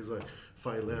level. He was like,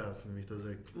 "Failea," and Vita's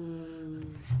like,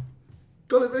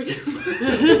 "Go to make it."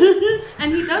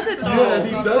 and he does it though. Yeah, and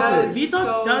he does it. Vita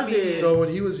So does mean. it. So when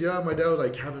he was young, my dad would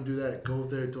like have him do that, go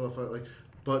there, do all that, like.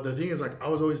 But the thing is, like, I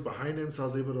was always behind him, so I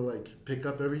was able to like pick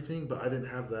up everything. But I didn't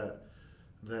have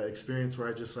that experience where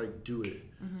I just like do it.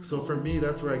 So for me,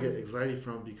 that's where I get anxiety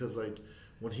from because like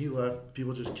when he left,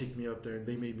 people just kicked me up there and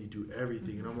they made me do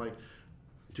everything, and I'm like,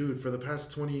 dude, for the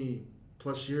past 20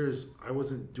 plus years, I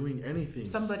wasn't doing anything.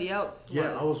 Somebody else.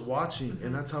 Yeah, I was watching,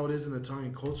 and that's how it is in the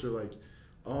Tongan culture. Like,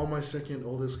 all my second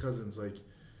oldest cousins, like,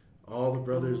 all the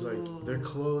brothers, like, they're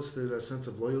close. There's that sense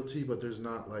of loyalty, but there's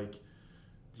not, like,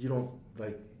 you don't,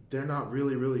 like, they're not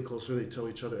really, really close where they tell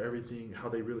each other everything, how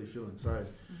they really feel inside.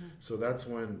 So that's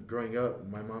when, growing up,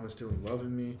 my mom instilling love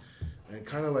in me. And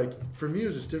kind of, like, for me, it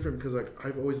was just different because, like,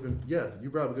 I've always been, yeah, you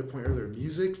brought up a good point earlier.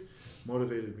 Music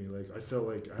motivated me. Like, I felt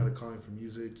like I had a calling for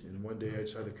music, and one day I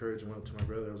just had the courage and went up to my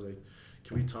brother. I was like,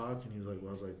 can we talk? And he was like, well,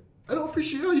 I was like, I don't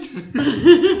appreciate how you do.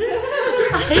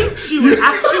 I hate you,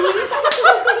 actually.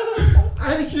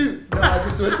 I hate you. No, I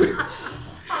just went to.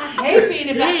 I hate being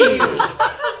in that Dang. field.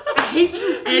 I hate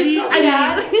you, Eddie.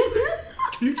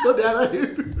 Can you tell Dad I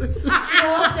hate you?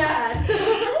 Tell Dad.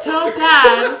 Tell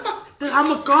Dad that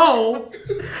I'ma go.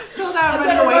 Tell I'm that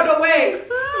gonna running away. run away.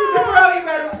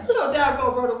 Tell Dad I'm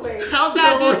gonna run away. Tell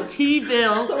Dad this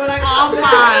T-bill So when I come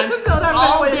online Tell that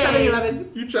all running away day. to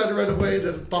 7-Eleven. You tried to run away,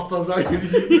 then Papa's arguing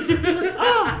you.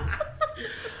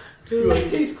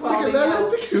 He's Look at crawling that.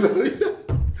 out.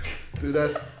 Dude,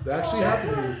 that actually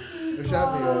happened to me. It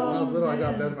happened to me. Like, when I was little, I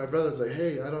got mad at my brother. I was like,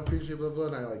 hey, I don't appreciate blah, blah.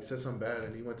 And I like said something bad.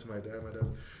 And he went to my dad. My dad was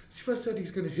like, Sifa said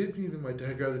he's going to hit me. And my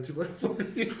dad grabbed the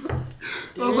 2x4.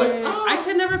 I was like, oh. I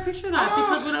could never picture that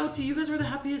because when I was you guys were the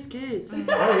happiest kids.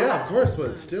 Oh, yeah, of course.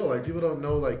 But still, like, people don't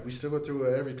know, like, we still go through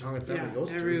what every Tongan family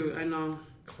goes through. I know.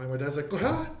 Like, my dad's like, go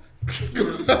ahead.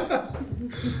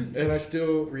 And I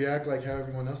still react like how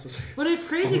everyone else is like. But it's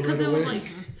crazy I'll because run it was away.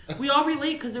 like we all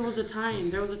relate because there was a time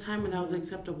when that was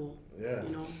acceptable. Yeah. You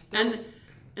know,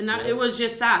 and that it was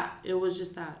just that. It was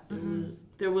just that.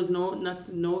 There was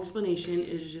no explanation.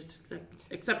 It was just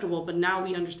acceptable. But now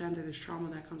we understand that there's trauma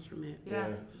that comes from it. Yeah.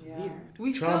 Weird.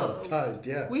 We still, Traumatized,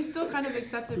 yeah. we still kind of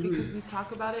accept it because we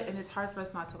talk about it and it's hard for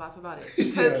us not to laugh about it. Yeah,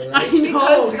 Because, right?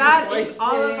 because that Like, is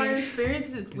all of dang. our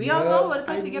experiences. We Yeah. all know what it's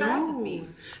like I to get our asses know. beat.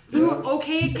 Dude, Yeah.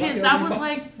 okay, Fuck kids. That was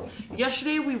everybody. like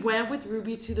yesterday. We went with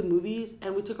Ruby to the movies,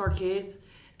 and we took our kids.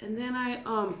 And then I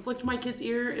flicked my kid's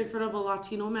ear in front of a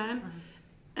Latino man,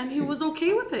 and he was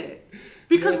okay with it.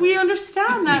 because we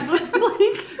understand that.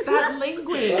 Like, that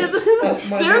language. There's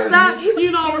that,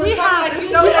 you know, we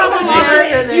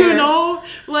have you know,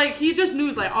 like he just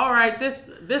knew, like, all right,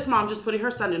 this mom just putting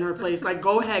her son in her place. Like,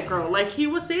 go ahead, girl. Like, he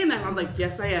was saying that. And I was like,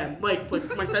 yes, I am. Like,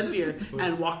 put my son's ear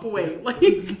and walk away. Like,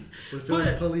 but if it was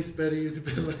Police Betty, you'd have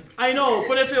been like, I know,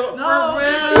 but if it for real,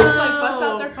 it was like bust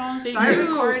out their phones, start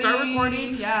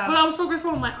recording. Yeah. But I was so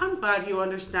grateful. I'm like, I'm glad you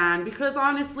understand, because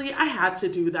honestly, I had to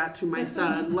do that to my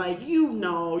son. Like, you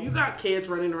know, you got kids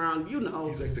running around. You know.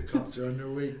 He's like, the cops are on their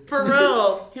way. For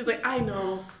real. He's like, I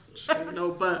know.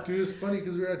 But dude, it's funny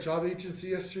because we were at job agency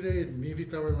yesterday, and me and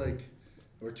Vita were like,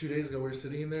 or 2 days ago, we were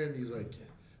sitting in there, and these like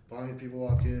volume people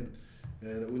walk in,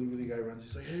 and a Willy guy runs.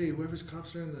 He's like, hey, whoever's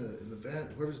cops are in the van,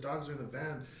 whoever's dogs are in the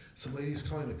van, some lady's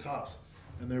calling the cops,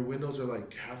 and their windows are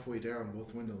like halfway down,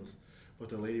 both windows. But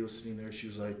the lady was sitting there. She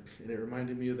was like, and it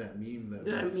reminded me of that meme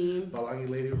that meme. Balangi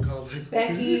lady would call like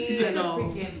Becky. I know.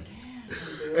 Freaking.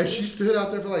 And she stood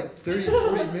out there for like 30,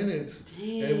 40 minutes.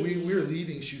 Dang. And we were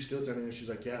leaving. She was still standing there. She's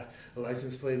like, yeah, the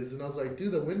license plate is. And I was like,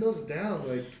 dude, the window's down.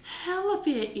 Like, hella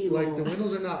fit Elo. Like, the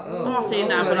windows are not up. I'm not saying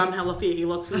that, like, but I'm hella fit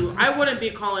Elo too. I wouldn't be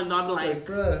calling them like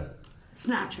bruh.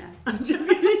 Snapchat. I'm just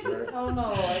kidding. Right. Oh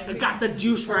no. I got the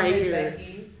juice right here.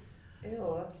 Becky.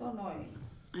 Ew, that's so annoying.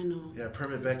 I know. Yeah,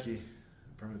 Permit Becky.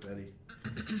 Permit Betty.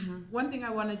 One thing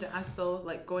I wanted to ask though,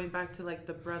 like going back to like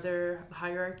the brother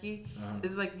hierarchy,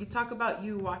 is like you talk about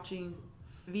you watching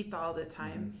Vita all the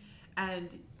time,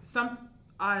 and some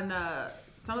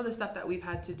of the stuff that we've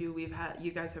had to do,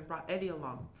 you guys have brought Eddie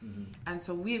along, and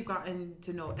so we've gotten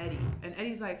to know Eddie, and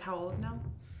Eddie's like how old now?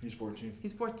 He's 14.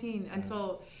 He's 14, and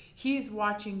so he's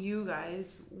watching you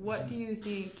guys. What do you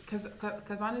think?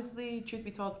 Because honestly, truth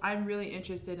be told, I'm really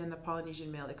interested in the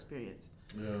Polynesian male experience.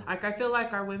 Yeah. Like, I feel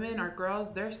like our women, our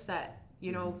girls, they're set,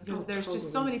 you know, because there's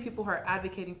just so many people who are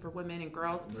advocating for women and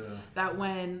girls that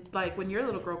when your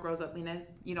little girl grows up, Lena,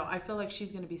 you know, I feel like she's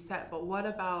going to be set. But what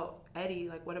about Eddie?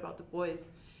 Like, what about the boys?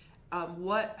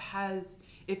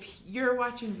 If you're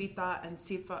watching Vita and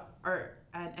Sifa,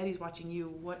 and Eddie's watching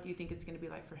you, what do you think it's going to be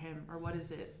like for him? Or what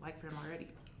is it like for him already?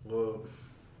 Well,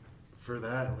 for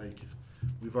that, like,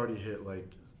 we've already hit,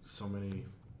 like, so many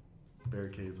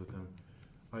barricades with him.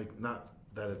 Like, not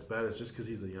that it's bad, it's just because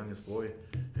he's the youngest boy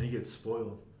and he gets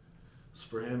spoiled. So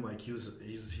for him, like, he's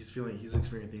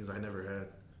experiencing things I never had,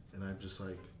 and I'm just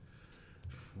like,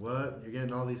 what, you're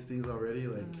getting all these things already?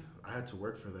 Like, I had to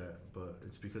work for that, but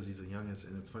it's because he's the youngest.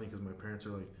 And it's funny because my parents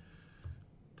are like,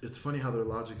 it's funny how their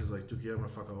logic is like, dude, yeah, I'm gonna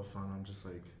fuck off on. I'm just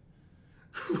like,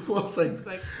 I was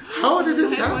like, how did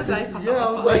this happen?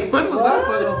 I was like, when was I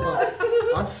fuck off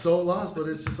on? I'm so lost, but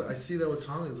it's just, I see that with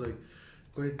Tommy. It's like,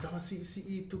 and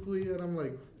I'm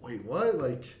like, wait, what?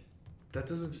 Like, that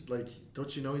doesn't, like,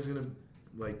 don't you know he's gonna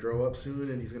like grow up soon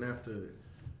and he's gonna have to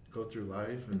go through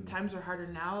life? And times are harder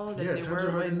now than yeah, they times were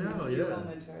are harder now. Yeah,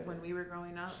 when we were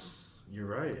growing up. You're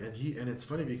right, and it's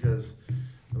funny because,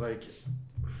 like,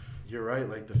 you're right.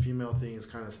 Like, the female thing is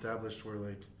kind of established where,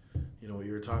 like, you know what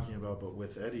you were talking about, but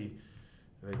with Eddie,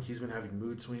 like, he's been having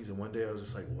mood swings, and one day I was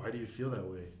just like, why do you feel that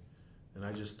way? And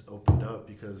I just opened up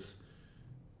because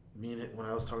when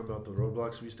I was talking about the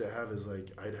roadblocks we used to have, is like,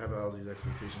 I'd have all these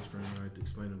expectations for him, and I'd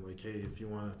explain to him, like, hey, if you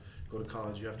want to go to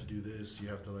college, you have to do this, you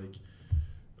have to, like,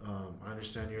 I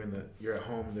understand you're at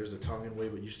home and there's a Tongan way,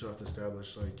 but you still have to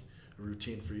establish, like, a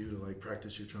routine for you to, like,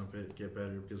 practice your trumpet, get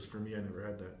better, because for me, I never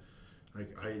had that.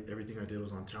 Like, everything I did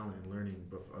was on talent and learning,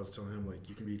 but I was telling him, like,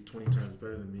 you can be 20 times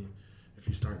better than me if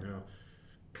you start now.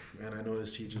 And I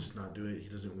noticed he just not do it. He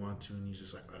doesn't want to, and he's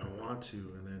just like, I don't want to.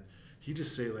 And then he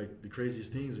just say, like, the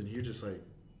craziest things, and he just, like,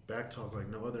 backtalk like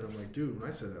no other. And I'm like, dude, when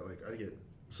I said that, like, I'd get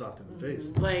socked in the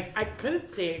face. Like, I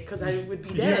couldn't say it because I would be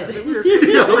dead.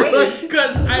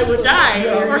 Because I would die.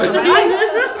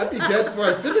 I'd be dead before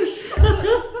I finish.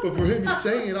 But for him, he's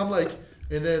saying it, I'm like,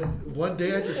 and then one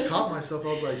day I just caught myself. I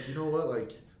was like, you know what?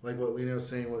 Like what Lena was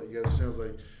saying, what you guys sounds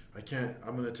like,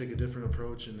 I'm going to take a different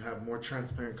approach and have more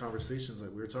transparent conversations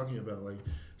like we were talking about. Like,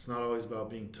 it's not always about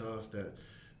being tough, that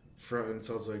front. And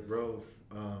so I was like, bro,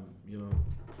 you know,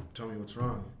 tell me what's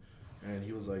wrong. And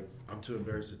he was like, I'm too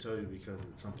embarrassed to tell you because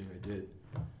it's something I did.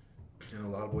 And a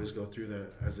lot of boys go through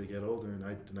that as they get older. And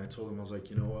I told him, I was like,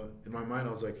 you know what? In my mind,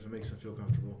 I was like, if it makes him feel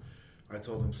comfortable, I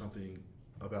told him something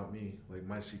about me, like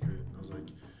my secret. And I was like,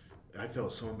 I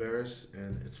felt so embarrassed.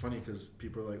 And it's funny because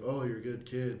people are like, oh, you're a good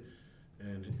kid.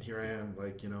 And here I am,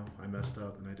 like, you know, I messed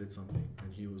up and I did something.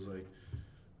 And he was like,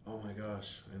 oh my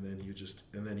gosh. And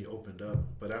then he opened up.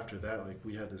 But after that, like,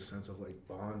 we had this sense of, like,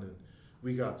 bond, and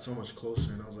we got so much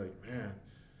closer. And I was like, man.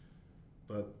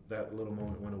 But that little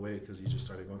moment went away because he just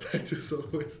started going back to his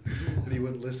old ways and he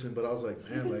wouldn't listen. But I was like,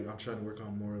 man, like, I'm trying to work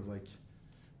on more of, like,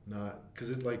 not, because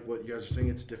it's like what you guys are saying,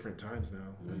 it's different times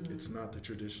now. Like it's not the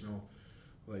traditional,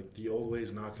 like the old way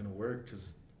is not going to work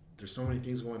because there's so many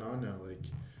things going on now. Like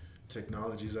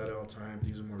technology's at all time,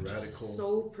 things are more radical.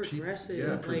 So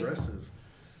progressive. Progressive.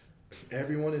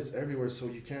 Everyone is everywhere, so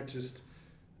you can't just.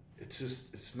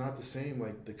 It's not the same.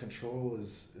 Like the control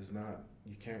is not.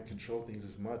 You can't control things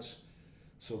as much.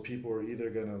 So people are either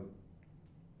gonna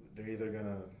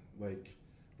like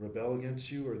rebel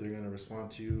against you, or they're gonna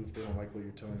respond to you if they don't like what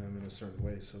you're telling them in a certain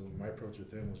way. So my approach with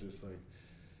them was just like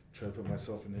try to put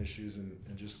myself in their shoes and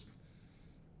just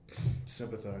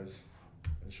sympathize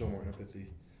and show more empathy.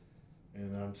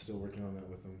 And I'm still working on that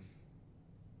with them.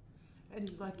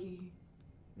 Eddie's lucky.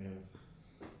 Yeah,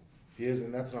 he is,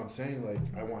 and that's what I'm saying. Like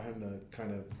I want him to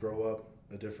kind of grow up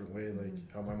a different way, like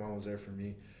how my mom was there for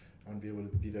me. I want to be able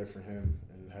to be there for him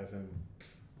and have him,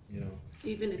 you know.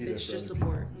 Even if it's just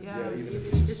support. Yeah, even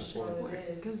if it's just support.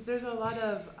 Because there's a lot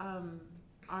of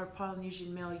our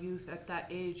Polynesian male youth at that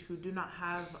age who do not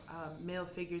have male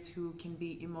figures who can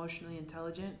be emotionally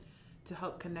intelligent to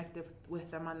help connect with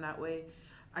them on that way.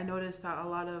 I noticed that a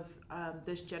lot of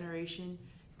this generation,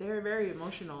 they're very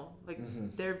emotional. Like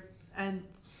they're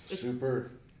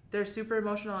super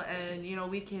emotional, and you know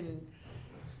we can.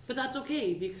 But that's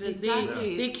okay because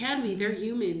Exactly. they can be. They're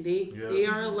human. They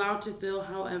are allowed to feel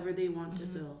however they want to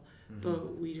feel.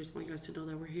 But we just want you guys to know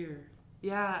that we're here.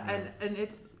 Yeah, and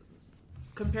it's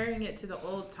comparing it to the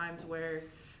old times where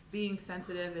being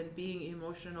sensitive and being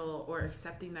emotional or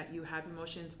accepting that you have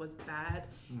emotions was bad.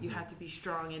 You had to be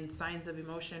strong, and signs of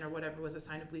emotion or whatever was a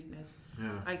sign of weakness.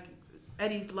 Yeah. Like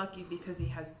Eddie's lucky because he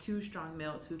has two strong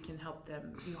males who can help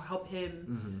them, help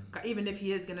him. Even if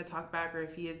he is going to talk back or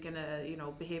if he is going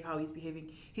to, behave how he's behaving,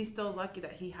 he's still lucky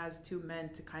that he has two men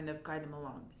to kind of guide him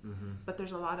along. But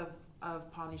there's a lot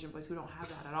of Polynesian boys who don't have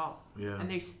that at all. Yeah.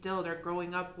 And they're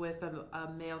growing up with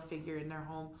a male figure in their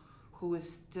home who is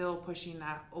still pushing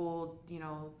that old,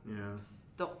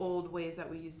 the old ways that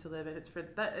we used to live. And it's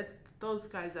those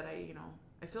guys that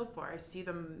I feel for. I see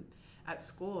them at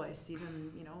school. I see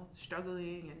them,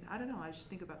 struggling, and I don't know. I just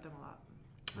think about them a lot.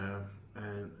 Yeah,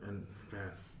 and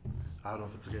man, I don't know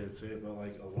if it's okay to say it, but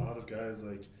like a lot of guys,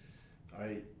 like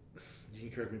you can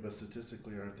correct me, but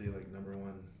statistically, aren't they like number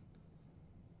one,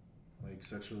 like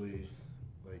sexually,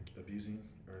 like abusing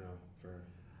or no for?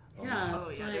 Yeah. Oh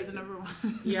yeah, they're the number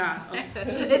one. Yeah,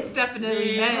 it's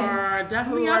definitely they men are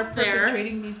definitely who are up there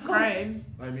perpetrating these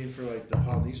crimes. I mean, for like the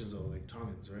Polynesians though, like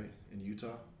Tongans, right, in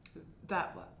Utah,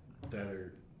 That what? that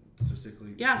are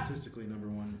statistically number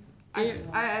one.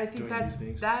 I think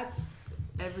doing that's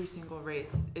every single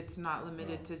race. It's not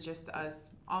limited to just us.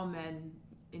 All men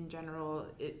in general,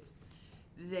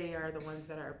 they are the ones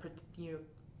that are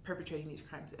perpetrating these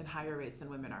crimes at higher rates than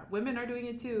women are. Women are doing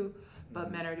it too,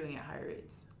 but men are doing it at higher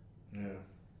rates. Yeah.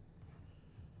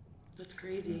 That's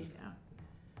crazy. Yeah.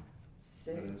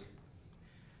 Sick. That is.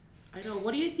 I know.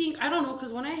 What do you think? I don't know,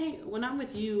 because when I'm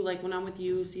with you,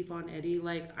 Sifa and Eddie,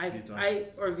 like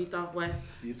Vita, what?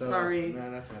 Sorry.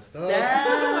 Man, that's messed up.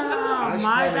 Damn,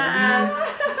 my bad.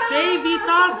 Hey,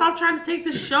 Vita, stop trying to take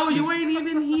the show. You ain't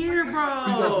even here, bro.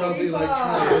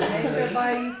 Sifa,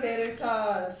 buy you tater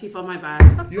tots. Sifa, my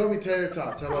bad. You owe me tater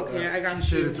tots. How about Okay, that? I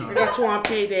got you. I got you on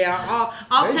payday.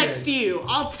 I'll text you.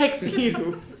 I'll text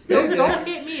you. Don't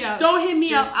hit me up. Don't hit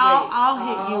me up. I'll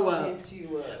hit you up. Hit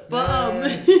you up. But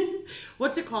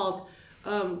what's it called?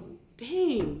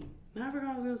 Dang, now I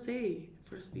forgot what I was gonna say.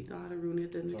 First we thought to ruin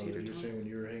it, then the tater You're tots. saying when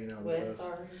you were hanging out with us.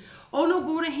 Sorry. Oh no,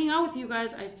 but when I hang out with you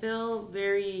guys, I feel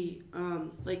very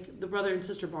like the brother and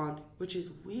sister bond, which is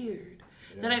weird.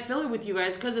 Yeah. That I feel it with you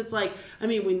guys, because it's like, I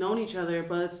mean, we've known each other,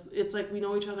 but it's like we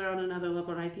know each other on another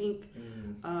level, and I think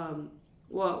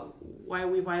why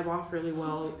we vibe off really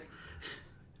well.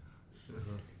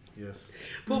 Yes.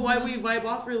 But why we vibe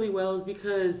off really well is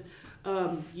because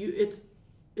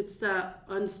it's that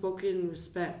unspoken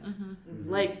respect.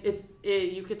 Like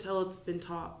you could tell it's been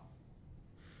taught.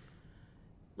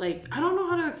 Like, I don't know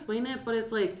how to explain it, but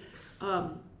it's like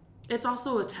it's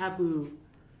also a taboo.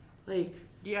 Like,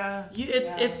 yeah,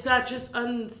 it's that just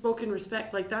unspoken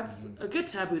respect. Like, that's a good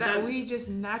taboo. That we just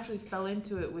naturally fell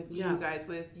into it with you guys,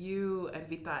 with you and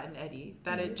Vita and Eddie.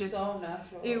 That it just so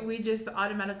natural. We just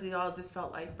automatically all just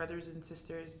felt like brothers and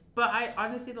sisters. But I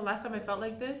honestly, the last time I felt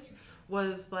like this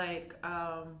was like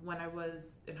when I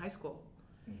was in high school.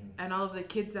 And all of the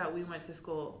kids that we went to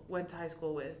high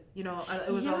school with,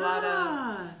 it was a lot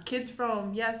of kids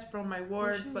from my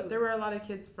ward, but there were a lot of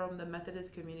kids from the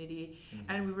Methodist community,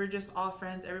 and we were just all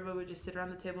friends. Everybody would just sit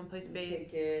around the table and play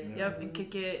spades. And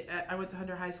kick it. I went to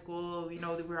Hunter High School. We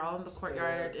were all in the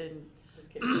courtyard and.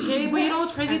 Okay, but you know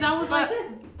what's crazy? That was like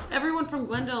everyone from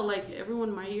Glendale, like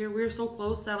everyone my year, we were so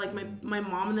close that like my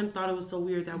mom and them thought it was so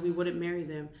weird that we wouldn't marry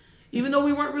them. Even though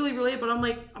we weren't really related, but I'm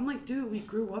like, dude, we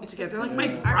grew up together. Like my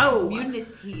bro,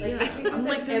 community. Like, I'm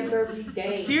like every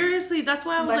day. Seriously, that's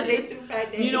why I was Monday like, through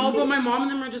Friday. you know. But my mom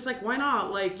and them are just like, why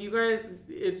not? Like you guys,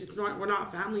 it's not. We're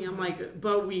not family. I'm like,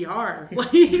 but we are.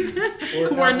 Like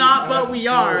we're not, but we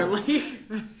are. Like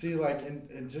see, like,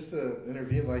 and just to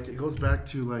intervene, like it goes back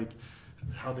to like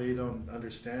how they don't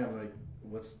understand like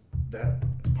what's that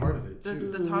part of it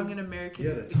too. The Tongan American.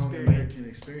 Yeah, the Tongan American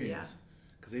experience. Yeah.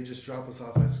 Because they just drop us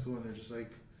off at school and they're just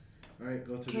like, all right,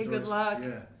 go to the doors. Okay, good luck.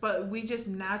 Yeah. But we just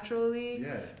naturally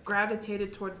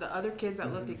gravitated toward the other kids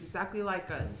that looked exactly like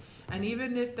us. And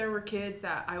even if there were kids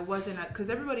that I wasn't at,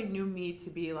 because everybody knew me to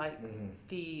be like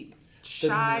the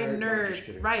shy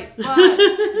nerd. Right.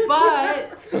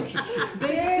 But they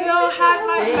still had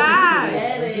my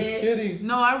back. I'm just kidding.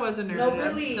 No, I was a nerd. No,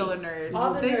 really. I'm still a nerd.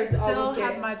 All the They nerds still always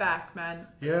had get- my back, man.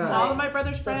 Yeah. All of my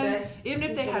brother's friends, best even if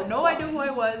they people had of no all. idea who I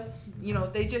was, you know,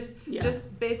 they just Yeah.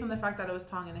 based on the fact that I was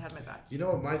Tongan, they had my back. You know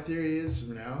what my theory is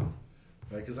now?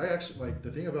 Like, because I actually, like,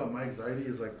 the thing about my anxiety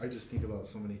is, like, I just think about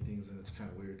so many things, and it's kind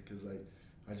of weird, because, like,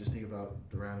 I just think about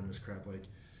the randomest crap, like,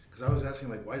 because I was asking,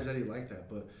 like, why is Eddie like that?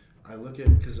 But I look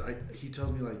at, because he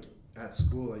tells me, like, at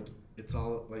school, like, it's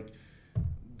all, like,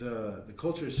 the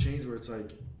culture has changed where it's,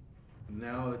 like,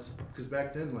 now it's, because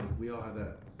back then, like, we all had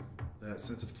that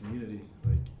sense of community,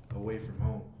 like, away from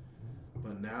home.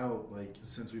 But now, like,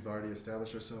 since we've already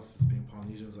established ourselves as being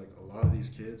Polynesians, like, a lot of these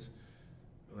kids,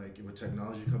 like, with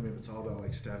technology coming, it's all about,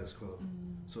 like, status quo.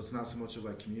 So it's not so much of,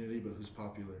 like, community, but who's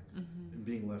popular and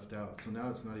being left out. So now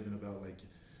it's not even about, like,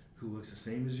 who looks the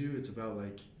same as you. It's about,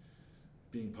 like,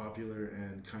 being popular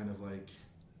and kind of, like,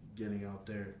 getting out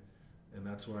there. And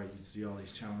that's why you see all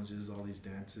these challenges, all these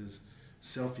dances.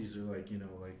 Selfies are, like, you know,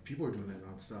 like, people are doing that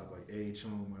nonstop. Like, AH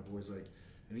home, my boy's, like,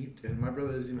 and my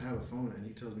brother doesn't even have a phone, and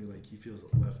he tells me like he feels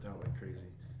left out like crazy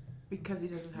Because he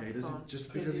doesn't have he a doesn't phone.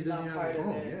 just because he He's doesn't not have a part of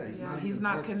phone. it. Yeah, He's even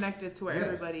not part- connected to where Yeah.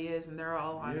 everybody is, and they're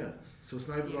all on. Yeah, so it's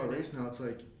not even about race now. It's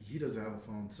like he doesn't have a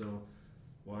phone, so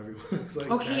well, everyone's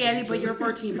like okay, Eddie, but you're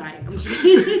 14, bye. I'm just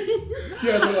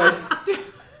yeah, they're like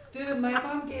Dude, my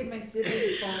mom gave my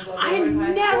siblings phones while I they were in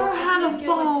high never school. had I a didn't get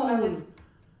one phone.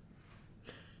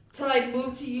 till I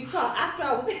moved to Utah after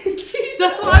I was 18.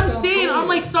 That's what I'm saying. I'm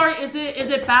like, sorry, is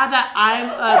it bad that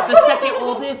I'm the second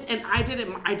oldest and I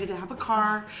didn't have a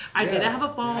car, I didn't have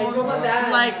a phone. I drove a van.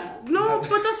 Like, no, but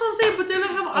that's what I'm saying. But then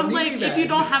I'm like, minivan, if you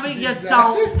don't have it, to be you exact.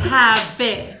 don't have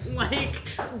it. Like,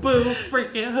 boo,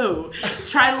 freaking who?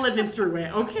 Try living through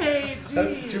it, okay? do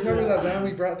you remember that van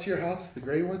we brought to your house, the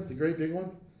gray one, the gray big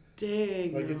one?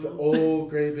 Dang. Like it's an old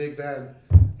gray big van.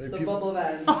 Like The bubble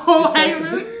van. Oh, It's I like-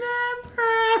 remember.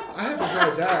 I had to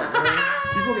drive that,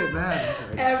 man. People get mad. It's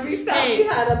like, Every family Hey,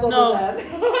 had a bubble no. van.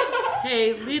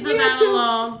 Hey, leave the We had van to-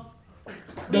 alone.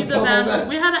 Leave the bubble van. van.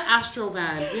 We had an Astro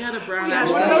van. We had a brown We had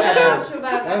Astro one. Well, van. that's true,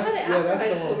 but I That's- had it yeah, after that's high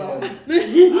the school, one. though. I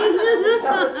thought it was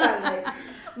all the time, like,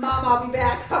 Mom, I'll be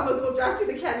back. I'm gonna go drive to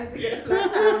the canyon to get a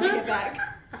flat tire and get back.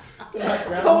 like, So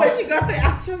grandma, when she got the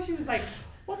Astro, she was like,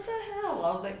 "What the hell?"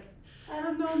 I was like, "I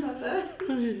don't know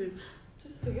nothing.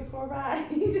 Just took it for a ride."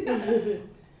 do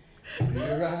you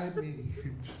ride me?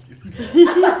 Just kidding.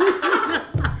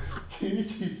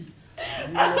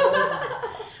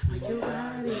 You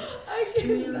got it. I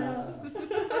can't.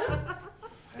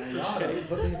 Hang on, don't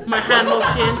put me in this- My hand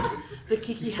motions. The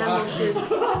Kiki hand motion.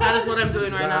 That is what I'm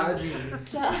doing right now. Ride me.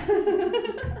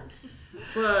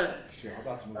 But Shit, I'm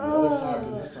about to move to the other side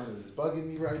because this sun is bugging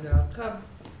me right now. Come.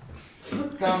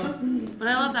 Come.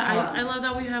 I love that. I love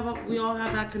that we all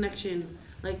have that connection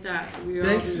like that. We all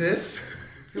Thanks, do. sis.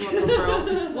 You're welcome,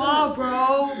 bro. Wow,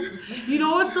 bro. You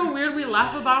know what's so weird? We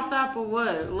laugh about that, but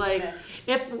what? Like,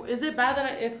 is it bad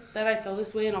that I feel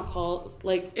this way and I'll call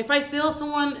if I feel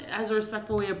someone has a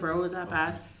respectful way of bro, is that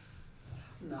bad?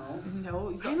 No.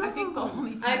 No, I I think the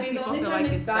only time I mean, the people only feel time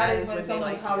like it's it's bad bad is when they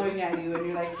someone's like hollering at you and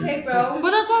you're like, "Hey, bro."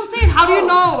 But that's what I'm saying. How do you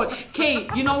know? Okay,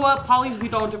 you know what? Polys, we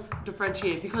don't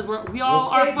differentiate because we all Well,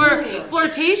 are they do.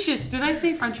 flirtatious. Did I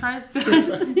say French fries? Did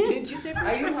Did you say?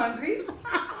 Are you hungry?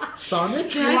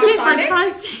 Sonic? I You say want, French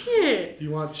fries? Dang it. you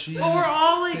want cheese? But we're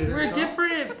all like, tater we're tots?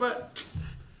 different, but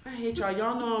I hate y'all.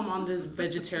 Y'all know I'm on this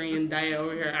vegetarian diet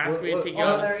over here. Ask me to What- take what-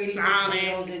 y'all They're to eating Sonic.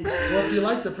 potatoes and Well, if you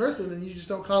like the person, then you just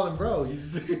don't call him bro. You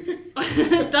just That's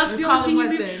the call only him thing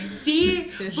what you then? do. See,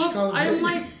 Sis. but Call him I'm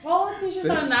what? like, politicians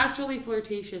Sis. are naturally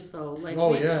flirtatious though. Like,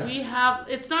 Oh, yeah. we have,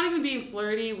 it's not even being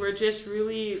flirty. We're just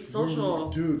really social.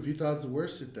 Dude, Vita's the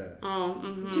worst at that. Oh,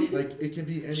 mm-hmm. Like, it can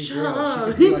be any Shut girl. up.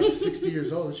 She could be like 60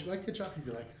 years old. And she'd be like, good job. You'd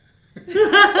be like,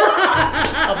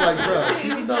 I'm like, bro,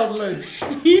 she's an old lady.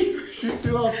 She's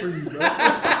too old for you, bro.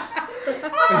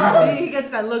 He gets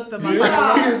that look, the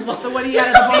one he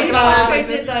had at the I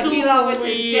did the hila with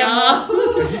his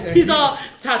demo. He's all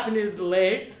tapping his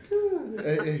leg.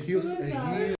 And he